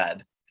beautifully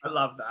said. I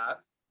love that.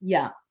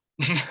 Yeah.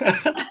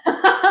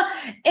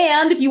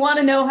 And if you want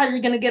to know how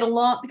you're going to get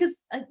along, because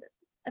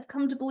I've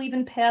come to believe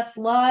in past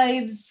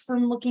lives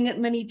from looking at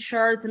many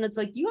charts, and it's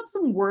like you have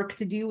some work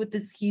to do with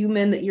this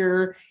human that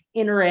you're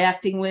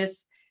interacting with,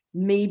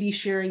 maybe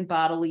sharing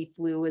bodily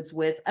fluids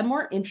with. I'm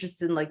more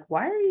interested in like,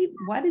 why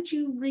did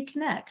you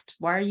reconnect?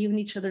 Why are you in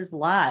each other's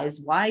lives?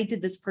 Why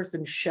did this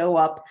person show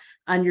up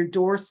on your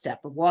doorstep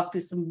or walk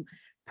through some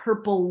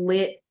purple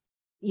lit,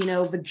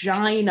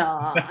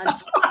 vagina?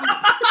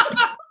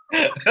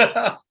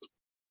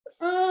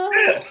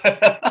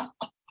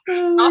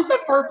 Not the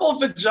purple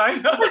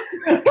vagina.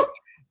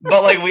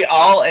 But like we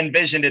all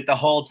envisioned it the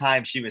whole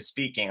time she was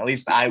speaking. At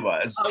least I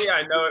was. Oh yeah,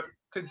 I know it.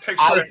 Could picture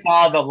I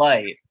saw the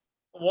light.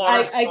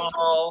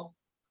 Waterfall.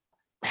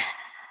 I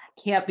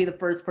can't be the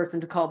first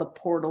person to call the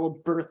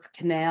portal birth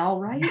canal,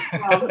 right?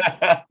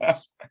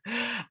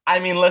 I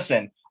mean,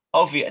 listen,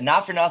 Ophi,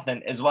 not for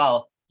nothing as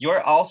well.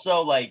 You're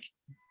also like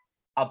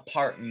a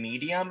part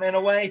medium in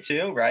a way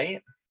too,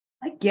 right?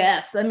 I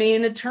guess. I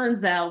mean, it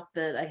turns out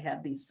that I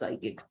have these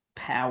psychic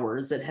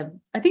powers that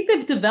I think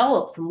they've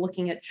developed from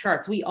looking at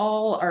charts. We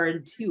all are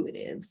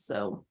intuitive.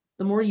 So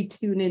the more you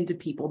tune into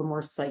people, the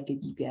more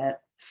psychic you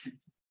get.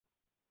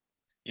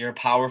 You're a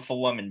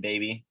powerful woman,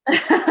 baby.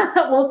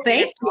 Well,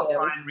 thank you.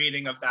 Fine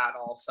reading of that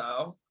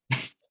also.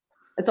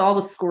 It's all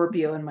the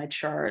Scorpio in my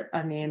chart.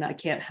 I mean, I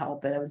can't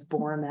help it. I was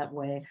born that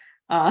way.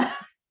 Well,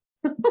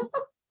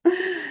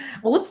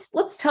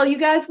 let's tell you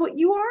guys what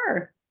you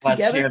are.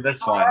 Let's hear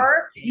this one.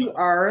 You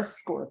are a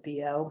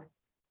Scorpio.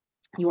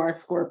 You are a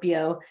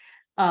Scorpio.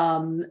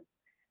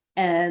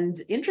 And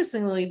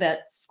interestingly,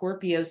 that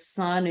Scorpio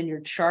sun in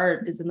your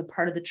chart is in the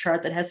part of the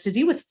chart that has to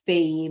do with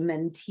fame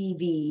and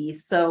TV.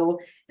 So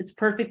it's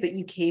perfect that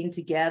you came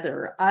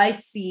together. I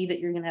see that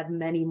you're going to have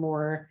many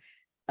more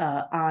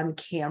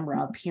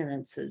on-camera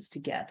appearances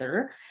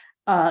together.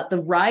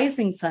 The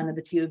rising sign of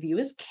the two of you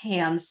is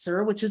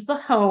Cancer, which is the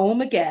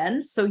home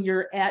again. So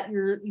you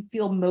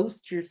feel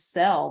most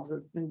yourselves.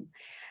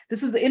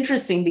 This is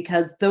interesting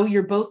because though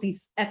you're both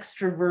these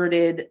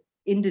extroverted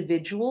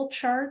individual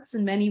charts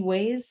in many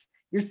ways,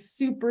 you're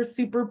super,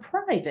 super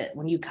private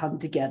when you come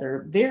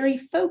together, very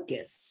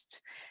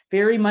focused,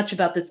 very much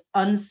about this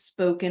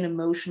unspoken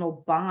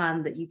emotional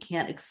bond that you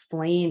can't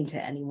explain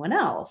to anyone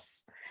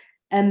else.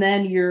 And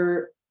then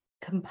your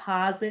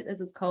composite,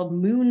 as it's called,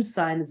 moon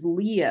sign is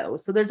Leo.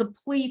 So there's a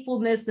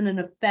playfulness and an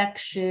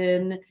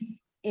affection,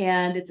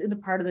 and it's in the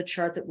part of the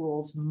chart that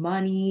rules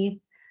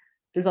money.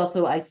 There's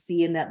also, I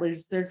see in that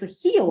there's a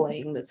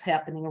healing that's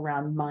happening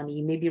around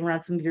money, maybe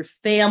around some of your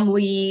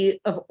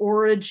family of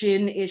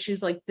origin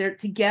issues. Like they're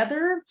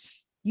together,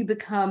 you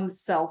become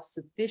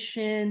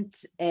self-sufficient,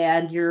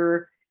 and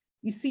you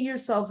see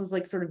yourselves as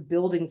like sort of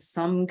building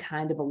some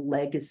kind of a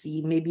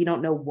legacy. Maybe you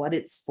don't know what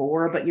it's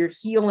for, but you're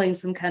healing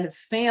some kind of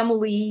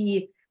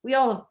family. We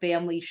all have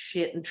family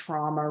shit and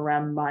trauma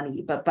around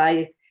money, but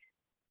by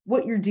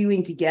what you're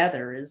doing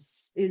together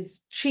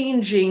is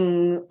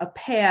changing a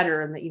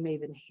pattern that you may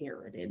have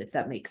inherited, if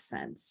that makes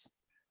sense.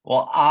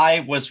 Well,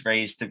 I was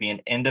raised to be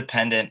an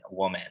independent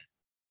woman.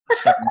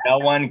 So no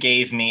one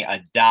gave me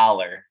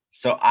 $1.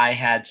 So I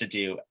had to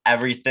do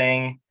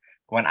everything.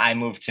 When I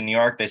moved to New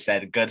York, they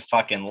said, good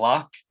fucking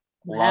luck.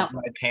 Wow. Love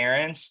my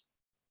parents.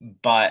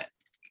 But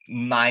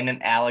mine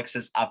and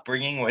Alex's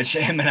upbringing, which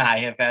him and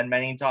I have had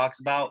many talks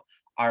about,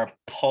 are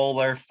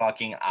polar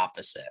fucking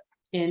opposite.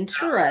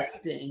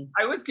 Interesting.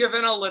 I was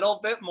given a little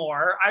bit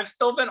more. I've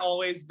still been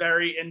always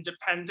very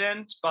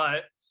independent,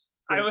 but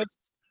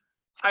yes.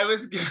 I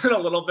was given a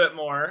little bit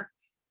more.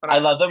 I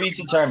love that we use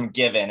the term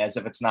given as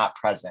if it's not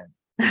present.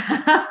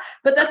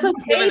 But that's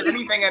okay.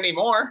 Anything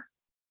anymore.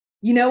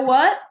 You know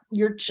what?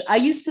 I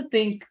used to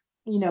think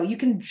you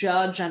can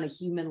judge on a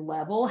human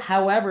level.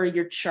 However,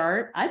 your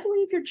chart, I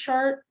believe your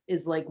chart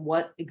is like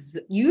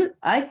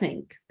I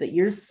think that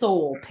your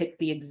soul picked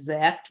the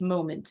exact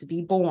moment to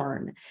be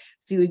born.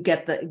 So you would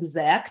get the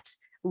exact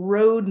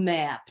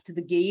roadmap to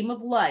the game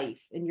of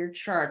life in your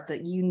chart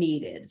that you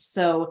needed.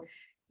 So,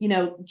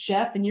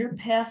 Jeff, in your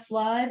past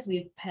lives, we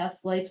have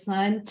past life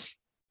sign.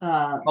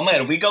 Oh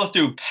man, we go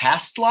through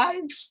past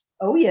lives?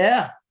 Oh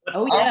yeah.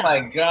 Oh yeah. Oh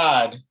my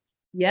God.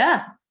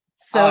 Yeah.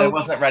 So I So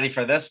wasn't ready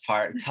for this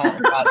part. Tell me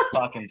about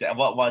talking to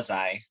what was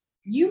I?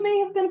 you may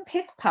have been a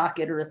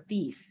pickpocket or a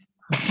thief.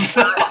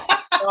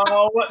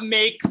 Oh, what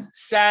makes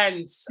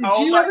sense? Did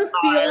Oh you my ever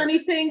steal God.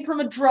 anything from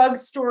a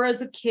drugstore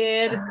as a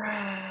kid?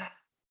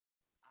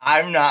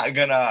 I'm not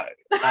gonna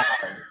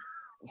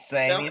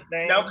say No,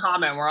 anything. no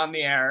comment. We're on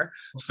the air.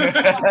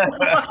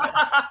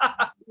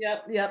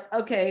 Yep.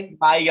 Okay.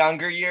 My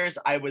younger years,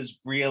 I was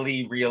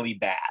really, really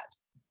bad.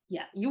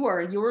 Yeah, you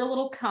were. You were a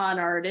little con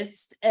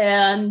artist,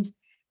 and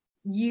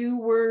you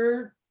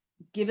were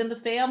given the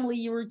family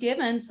you were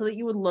given so that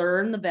you would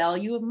learn the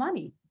value of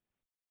money.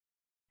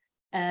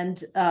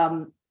 And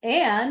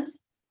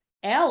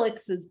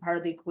Alex is part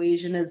of the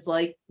equation is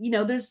like,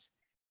 there's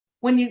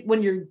when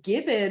you're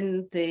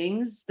given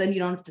things, then you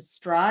don't have to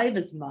strive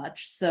as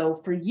much. So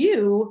for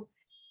you,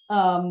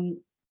 you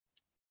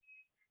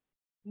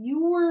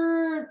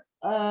were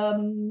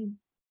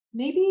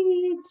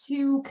maybe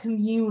too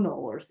communal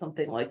or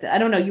something like that. I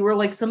don't know. You were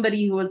like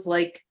somebody who was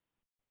like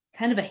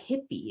kind of a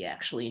hippie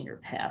actually in your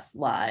past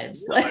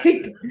lives.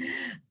 Like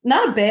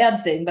not a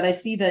bad thing, but I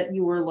see that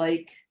you were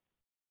like,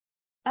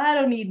 I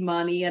don't need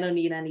money. I don't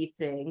need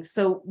anything.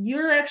 So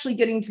you're actually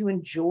getting to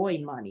enjoy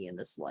money in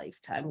this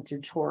lifetime with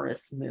your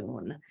Taurus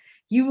moon.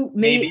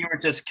 Maybe you were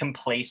just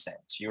complacent.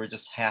 You were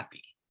just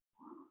happy.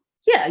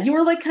 Yeah, you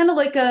were like kind of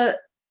like the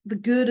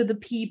good of the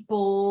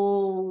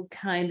people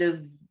kind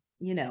of,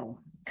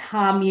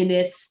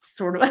 communist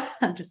sort of.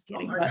 I'm just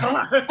kidding.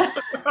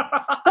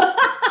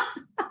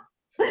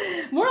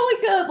 More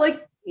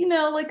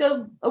like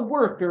a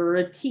worker,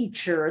 a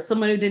teacher,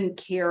 someone who didn't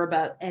care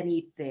about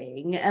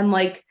anything. And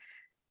like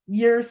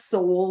your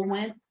soul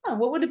went,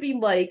 what would it be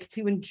like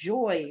to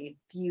enjoy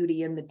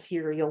beauty and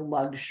material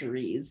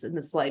luxuries in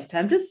this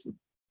lifetime? Just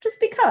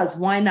because,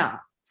 why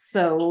not?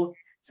 So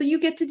you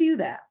get to do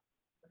that.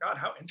 God,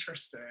 how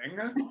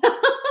interesting.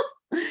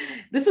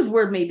 This is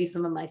where maybe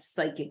some of my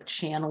psychic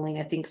channeling,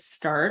 I think,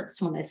 starts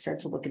when I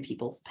start to look at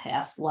people's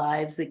past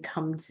lives. They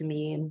come to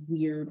me in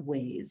weird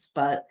ways.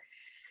 But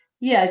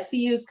yeah, I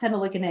see you as kind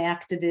of like an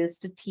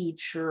activist, a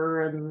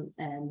teacher,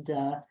 and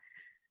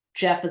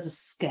Jeff is a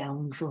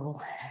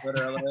scoundrel.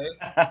 Literally.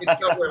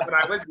 When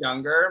I was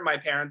younger, my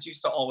parents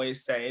used to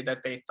always say that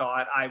they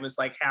thought I was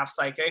like half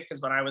psychic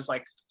because when I was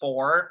like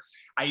 4,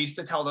 I used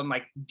to tell them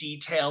like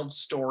detailed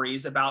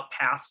stories about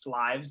past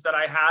lives that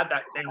I had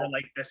that they were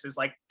like, this is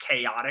like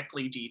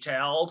chaotically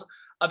detailed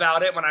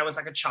about it. When I was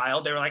like a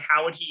child, they were like,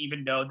 how would he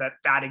even know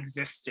that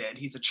existed?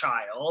 He's a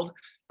child,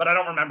 but I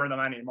don't remember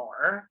them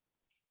anymore.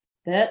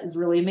 That is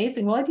really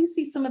amazing. Well, I do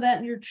see some of that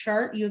in your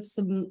chart. You have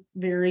some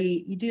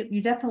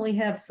you definitely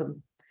have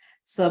some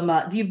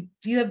do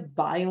you have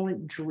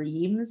violent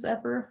dreams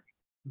ever?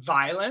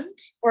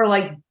 Violent? Or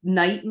like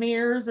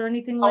nightmares or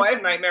anything like that? I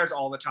have nightmares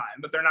all the time,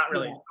 but they're not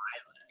really violent.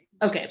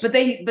 Okay, but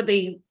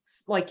they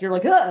like you're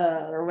like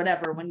or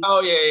whatever when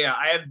yeah.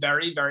 I have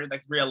very, very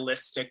like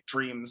realistic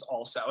dreams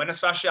also. And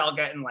especially I'll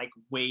get in like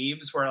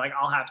waves where like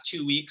I'll have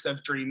 2 weeks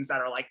of dreams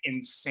that are like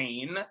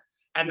insane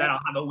and then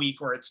I'll have a week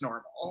where it's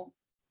normal.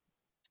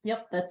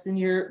 Yep,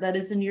 that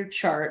is in your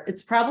chart.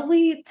 It's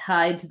probably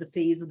tied to the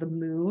phase of the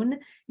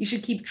moon. You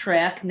should keep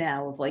track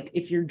now of like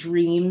if your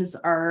dreams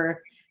are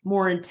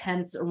more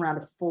intense around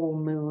a full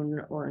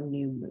moon or a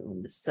new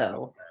moon.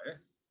 So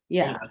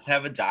yeah. Let's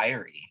have a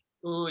diary.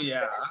 Oh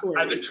yeah.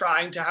 I've been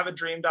trying to have a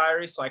dream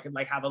diary so I can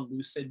like have a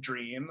lucid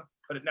dream,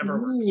 but it never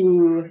works.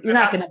 You're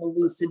not gonna have a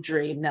lucid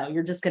dream. No,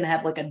 you're just gonna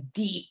have like a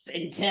deep,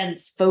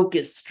 intense,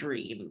 focused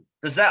dream.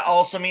 Does that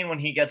also mean when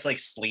he gets like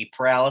sleep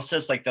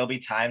paralysis, like there'll be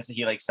times that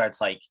he like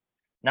starts like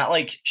not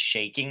like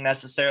shaking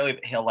necessarily,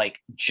 but he'll like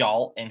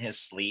jolt in his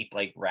sleep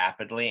like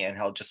rapidly and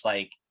he'll just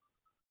like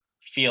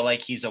feel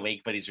like he's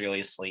awake, but he's really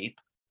asleep?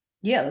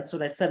 Yeah, that's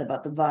what I said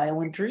about the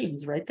violent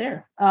dreams right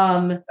there.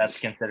 That's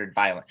considered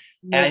violent.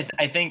 Yes. And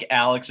I think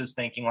Alex is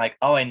thinking like,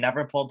 oh, I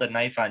never pulled the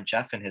knife on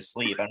Jeff in his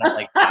sleep. I'm not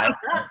like violent.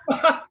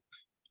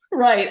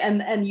 Right,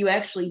 and you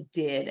actually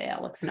did,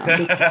 Alex. No,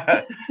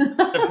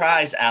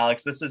 surprise,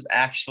 Alex. This is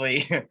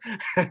actually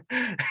a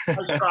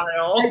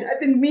trial. I've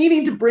been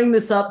meaning to bring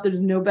this up.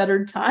 There's no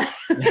better time.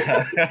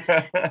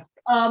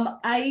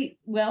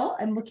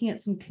 I'm looking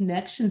at some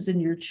connections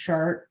in your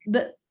chart.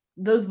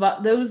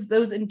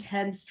 Those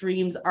intense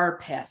dreams are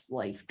past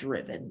life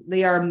driven.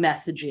 They are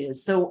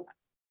messages. So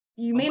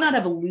you may not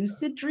have a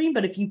lucid dream,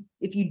 but if you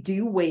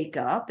do wake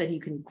up and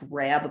you can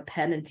grab a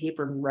pen and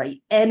paper and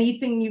write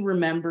anything you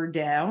remember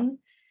down,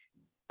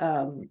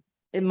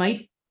 it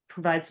might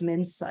provide some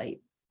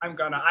insight.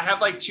 I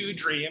have like 2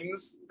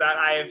 dreams that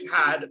I've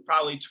had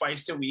probably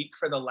twice a week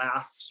for the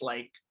last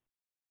like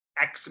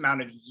X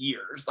amount of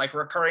years, like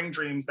recurring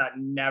dreams that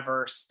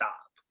never stop.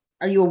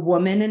 Are you a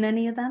woman in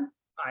any of them?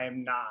 I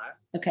am not.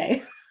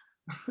 Okay.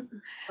 But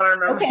I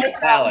remember. Okay.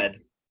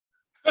 Valid.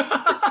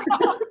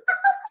 Uh,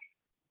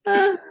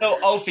 So,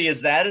 Ophi,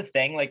 is that a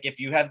thing? Like, if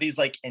you have these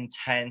like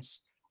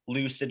intense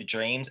lucid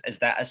dreams, is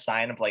that a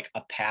sign of like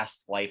a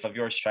past life of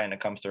yours trying to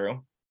come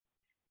through?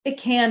 It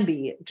can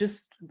be.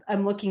 Just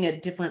I'm looking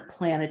at different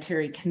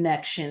planetary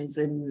connections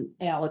in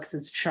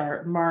Alex's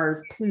chart,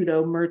 Mars,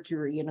 Pluto,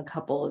 Mercury, and a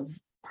couple of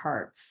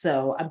parts.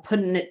 So I'm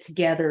putting it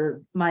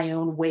together my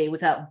own way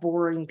without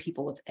boring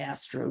people with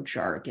astro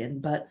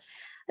jargon. But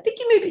I think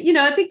you maybe,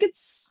 I think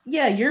it's,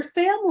 yeah, your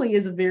family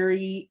is a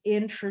very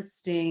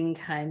interesting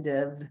kind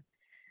of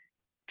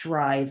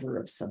driver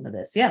of some of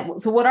this. Yeah.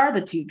 So what are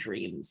the two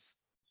dreams?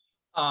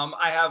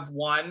 I have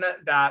one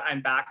that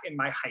I'm back in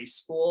my high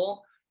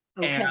school.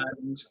 Okay.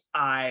 And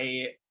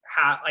I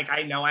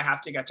know I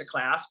have to get to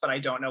class, but I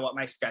don't know what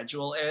my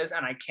schedule is,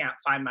 and I can't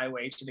find my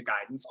way to the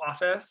guidance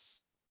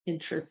office.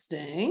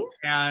 Interesting.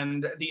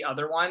 And the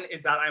other one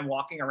is that I'm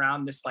walking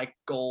around this like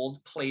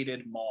gold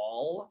plated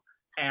mall,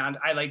 and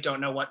I like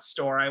don't know what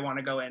store I want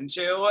to go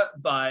into,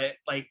 but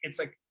like it's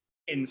like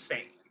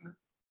insane.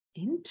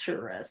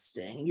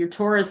 Interesting. Your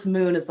Taurus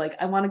moon is like,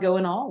 I want to go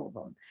in all of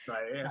them.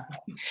 Right.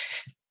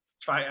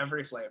 Try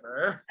every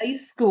flavor. High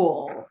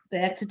school,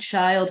 back to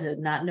childhood,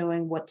 not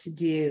knowing what to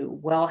do.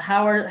 Well,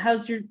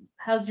 how's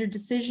your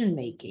decision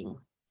making?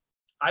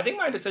 I think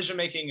my decision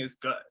making is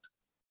good.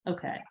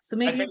 Okay, so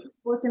maybe you're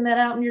working that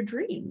out in your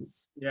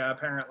dreams. Yeah,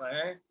 apparently.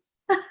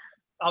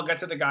 I'll get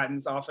to the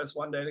guidance office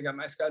one day to get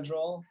my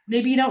schedule.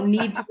 Maybe you don't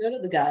need to go to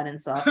the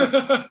guidance office.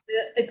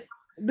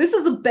 This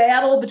is a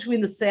battle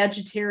between the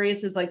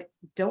Sagittarius who's like,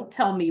 don't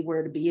tell me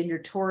where to be, and your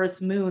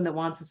Taurus moon that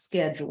wants a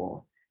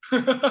schedule.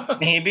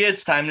 Maybe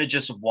it's time to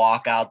just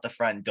walk out the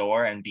front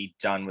door and be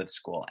done with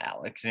school,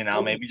 Alex.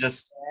 Maybe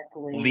just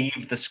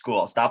leave the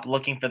school. Stop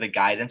looking for the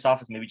guidance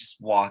office. Maybe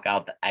just walk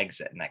out the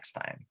exit next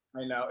time.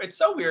 I know. It's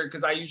so weird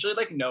because I usually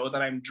like know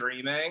that I'm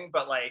dreaming,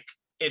 but like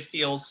it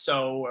feels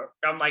so,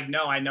 I'm like,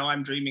 no, I know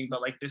I'm dreaming,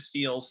 but like this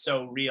feels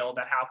so real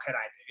that how could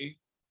I be?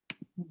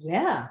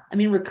 Yeah. I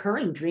mean,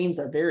 recurring dreams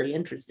are very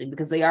interesting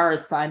because they are a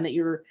sign that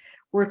you're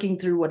working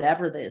through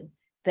whatever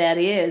that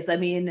is. I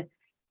mean,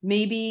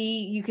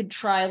 maybe you could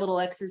try a little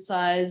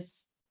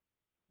exercise,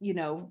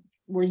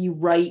 where you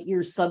write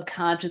your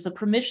subconscious a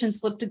permission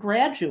slip to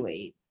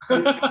graduate.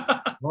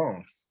 Oh.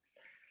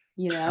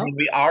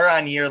 We are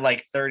on year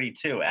like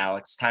 32,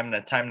 Alex. Time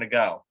to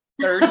go.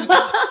 30.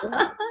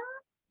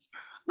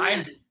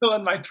 I'm still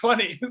in my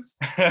 20s.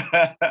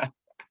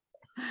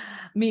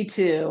 Me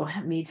too.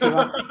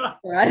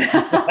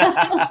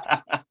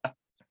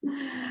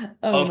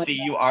 Ophi,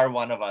 you are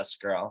one of us,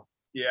 girl.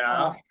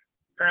 Yeah.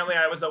 Apparently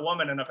I was a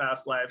woman in a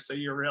past life, so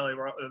you really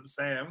were the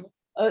same.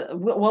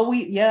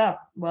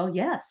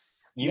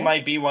 Yes. You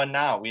might be one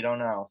now. We don't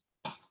know.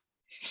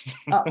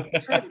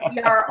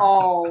 We are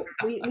all,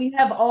 we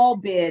have all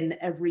been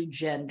every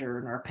gender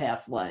in our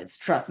past lives.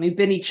 Trust me, you've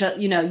been each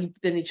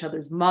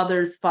other's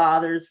mothers,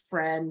 fathers,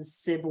 friends,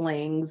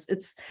 siblings.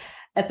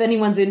 If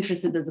anyone's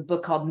interested, there's a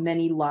book called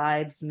Many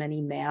Lives, Many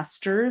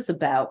Masters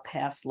about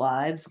past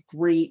lives.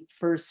 Great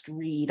first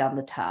read on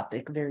the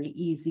topic. Very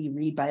easy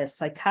read by a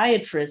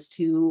psychiatrist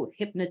who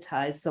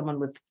hypnotized someone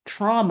with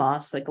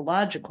trauma,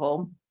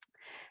 psychological.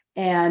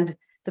 And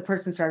the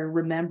person started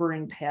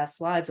remembering past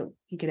lives that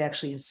he could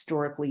actually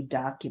historically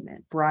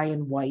document.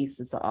 Brian Weiss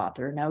is the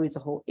author. Now he's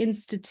a whole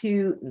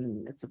institute,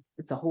 and it's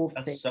a whole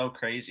thing. That's so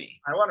crazy.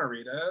 I want to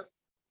read it.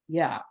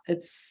 Yeah,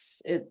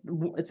 it's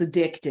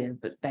addictive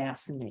but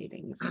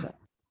fascinating. So.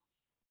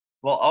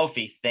 Well,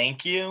 Ophi,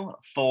 thank you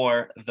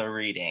for the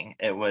reading.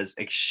 It was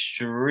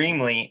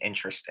extremely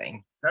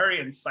interesting.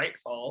 Very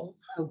insightful.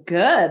 Oh,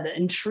 good.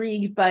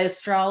 Intrigued by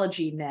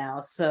astrology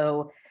now.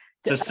 So,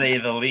 to say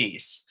the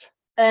least.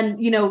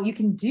 And you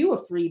can do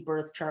a free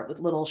birth chart with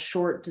little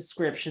short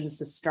descriptions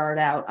to start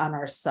out on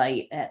our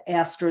site at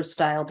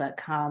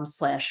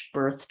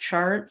astrostyle.com/birth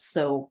chart.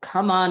 So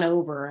come on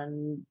over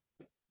and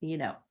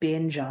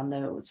binge on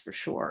those for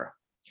sure.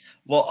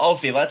 Well,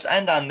 Ophi, let's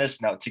end on this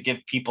note to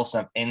give people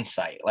some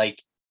insight.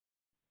 Like,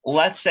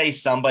 let's say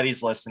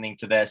somebody's listening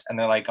to this and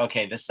they're like,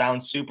 okay, this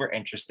sounds super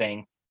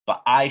interesting,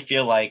 but I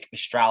feel like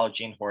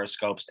astrology and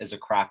horoscopes is a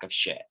crock of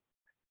shit.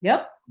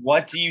 Yep.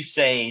 What do you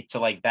say to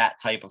like that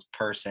type of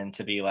person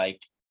to be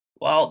like,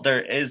 well,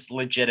 there is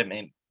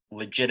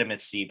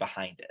legitimacy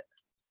behind it?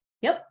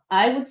 Yep.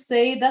 I would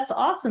say that's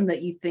awesome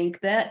that you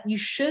think that. You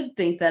should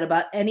think that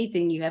about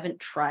anything you haven't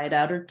tried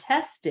out or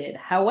tested.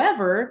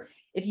 However,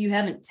 if you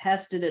haven't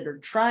tested it or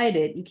tried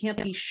it, you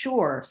can't be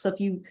sure. So if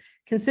you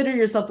consider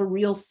yourself a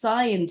real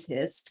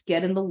scientist,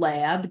 get in the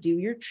lab, do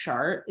your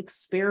chart,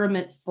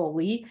 experiment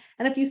fully.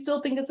 And if you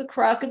still think it's a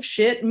crock of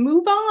shit,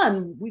 move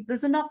on.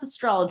 There's enough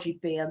astrology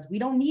fans. We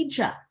don't need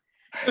you.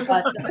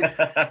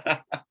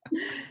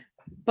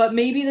 But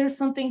maybe there's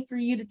something for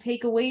you to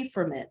take away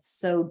from it.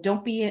 So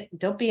don't be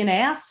an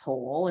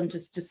asshole and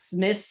just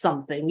dismiss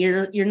something.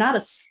 You're not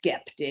a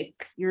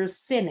skeptic, you're a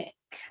cynic.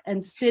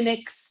 And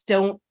cynics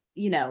don't,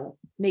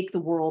 make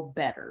the world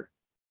better.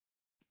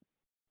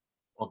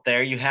 Well,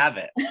 there you have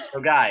it. So,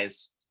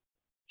 guys,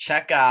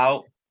 check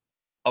out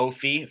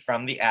Ophi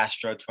from the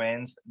Astro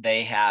Twins.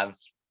 They have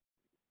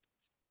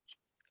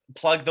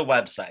plugged the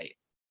website.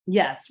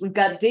 Yes, we've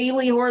got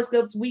daily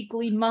horoscopes,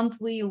 weekly,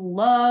 monthly,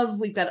 love.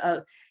 We've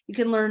got you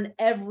can learn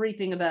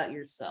everything about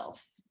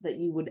yourself that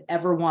you would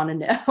ever want to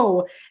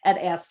know at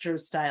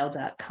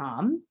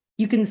astrostyle.com.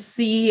 You can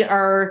see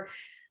our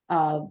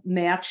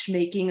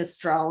matchmaking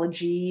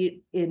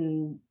astrology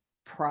in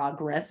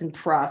progress and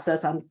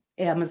process on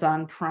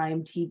Amazon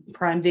Prime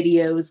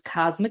Video's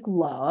Cosmic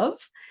Love.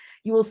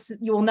 You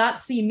will not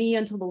see me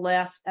until the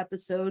last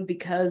episode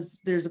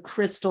because there's a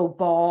crystal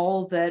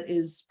ball that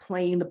is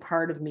playing the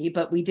part of me,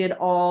 but we did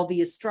all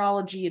the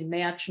astrology and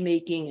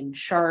matchmaking and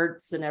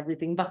charts and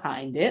everything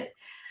behind it.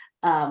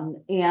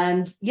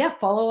 And yeah,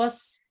 follow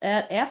us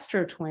at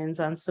Astro Twins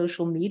on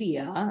social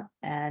media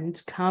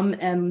and come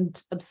and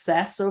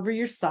obsess over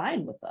your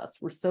sign with us.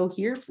 We're so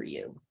here for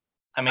you.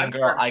 I mean,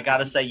 girl, I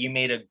gotta say, you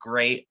made a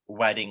great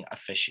wedding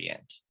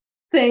officiant.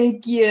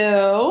 Thank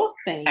you.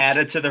 Add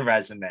it to the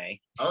resume.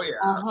 Oh yeah.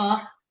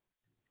 Uh-huh.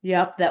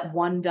 Yep, that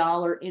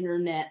 $1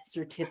 internet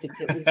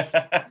certificate was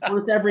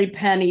worth every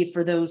penny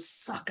for those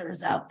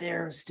suckers out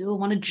there who still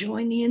want to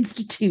join the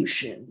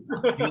institution.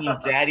 You mean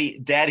Daddy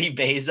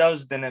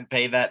Bezos didn't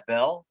pay that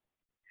bill?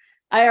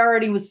 I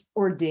already was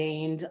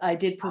ordained. I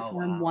did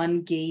perform wow.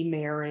 one gay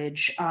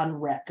marriage on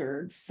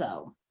record.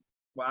 So,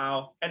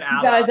 wow. And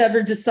you guys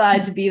ever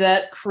decide to be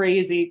that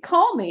crazy,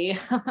 call me.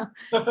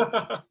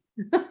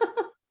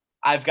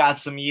 I've got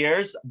some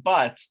years,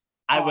 but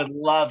I would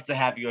love to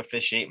have you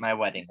officiate my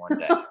wedding one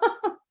day.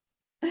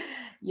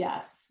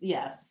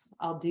 Yes.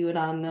 I'll do it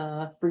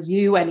on for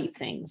you,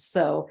 anything.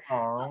 So,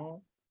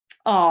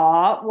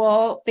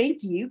 well,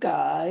 thank you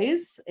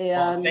guys.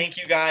 And thank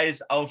you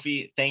guys.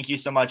 Ophi, thank you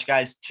so much,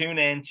 guys. Tune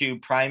in to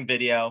Prime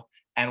Video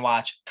and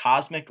watch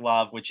Cosmic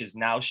Love, which is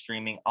now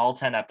streaming all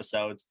 10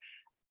 episodes.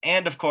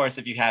 And of course,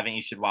 if you haven't,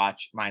 you should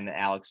watch mine and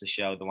Alex's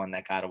show, The One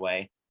That Got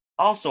Away,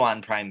 also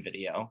on Prime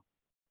Video.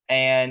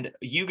 And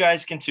you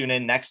guys can tune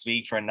in next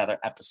week for another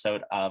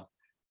episode of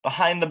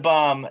Behind the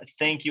Bum.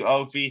 Thank you,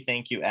 Ophi.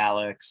 Thank you,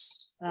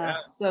 Alex.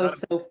 So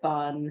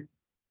fun.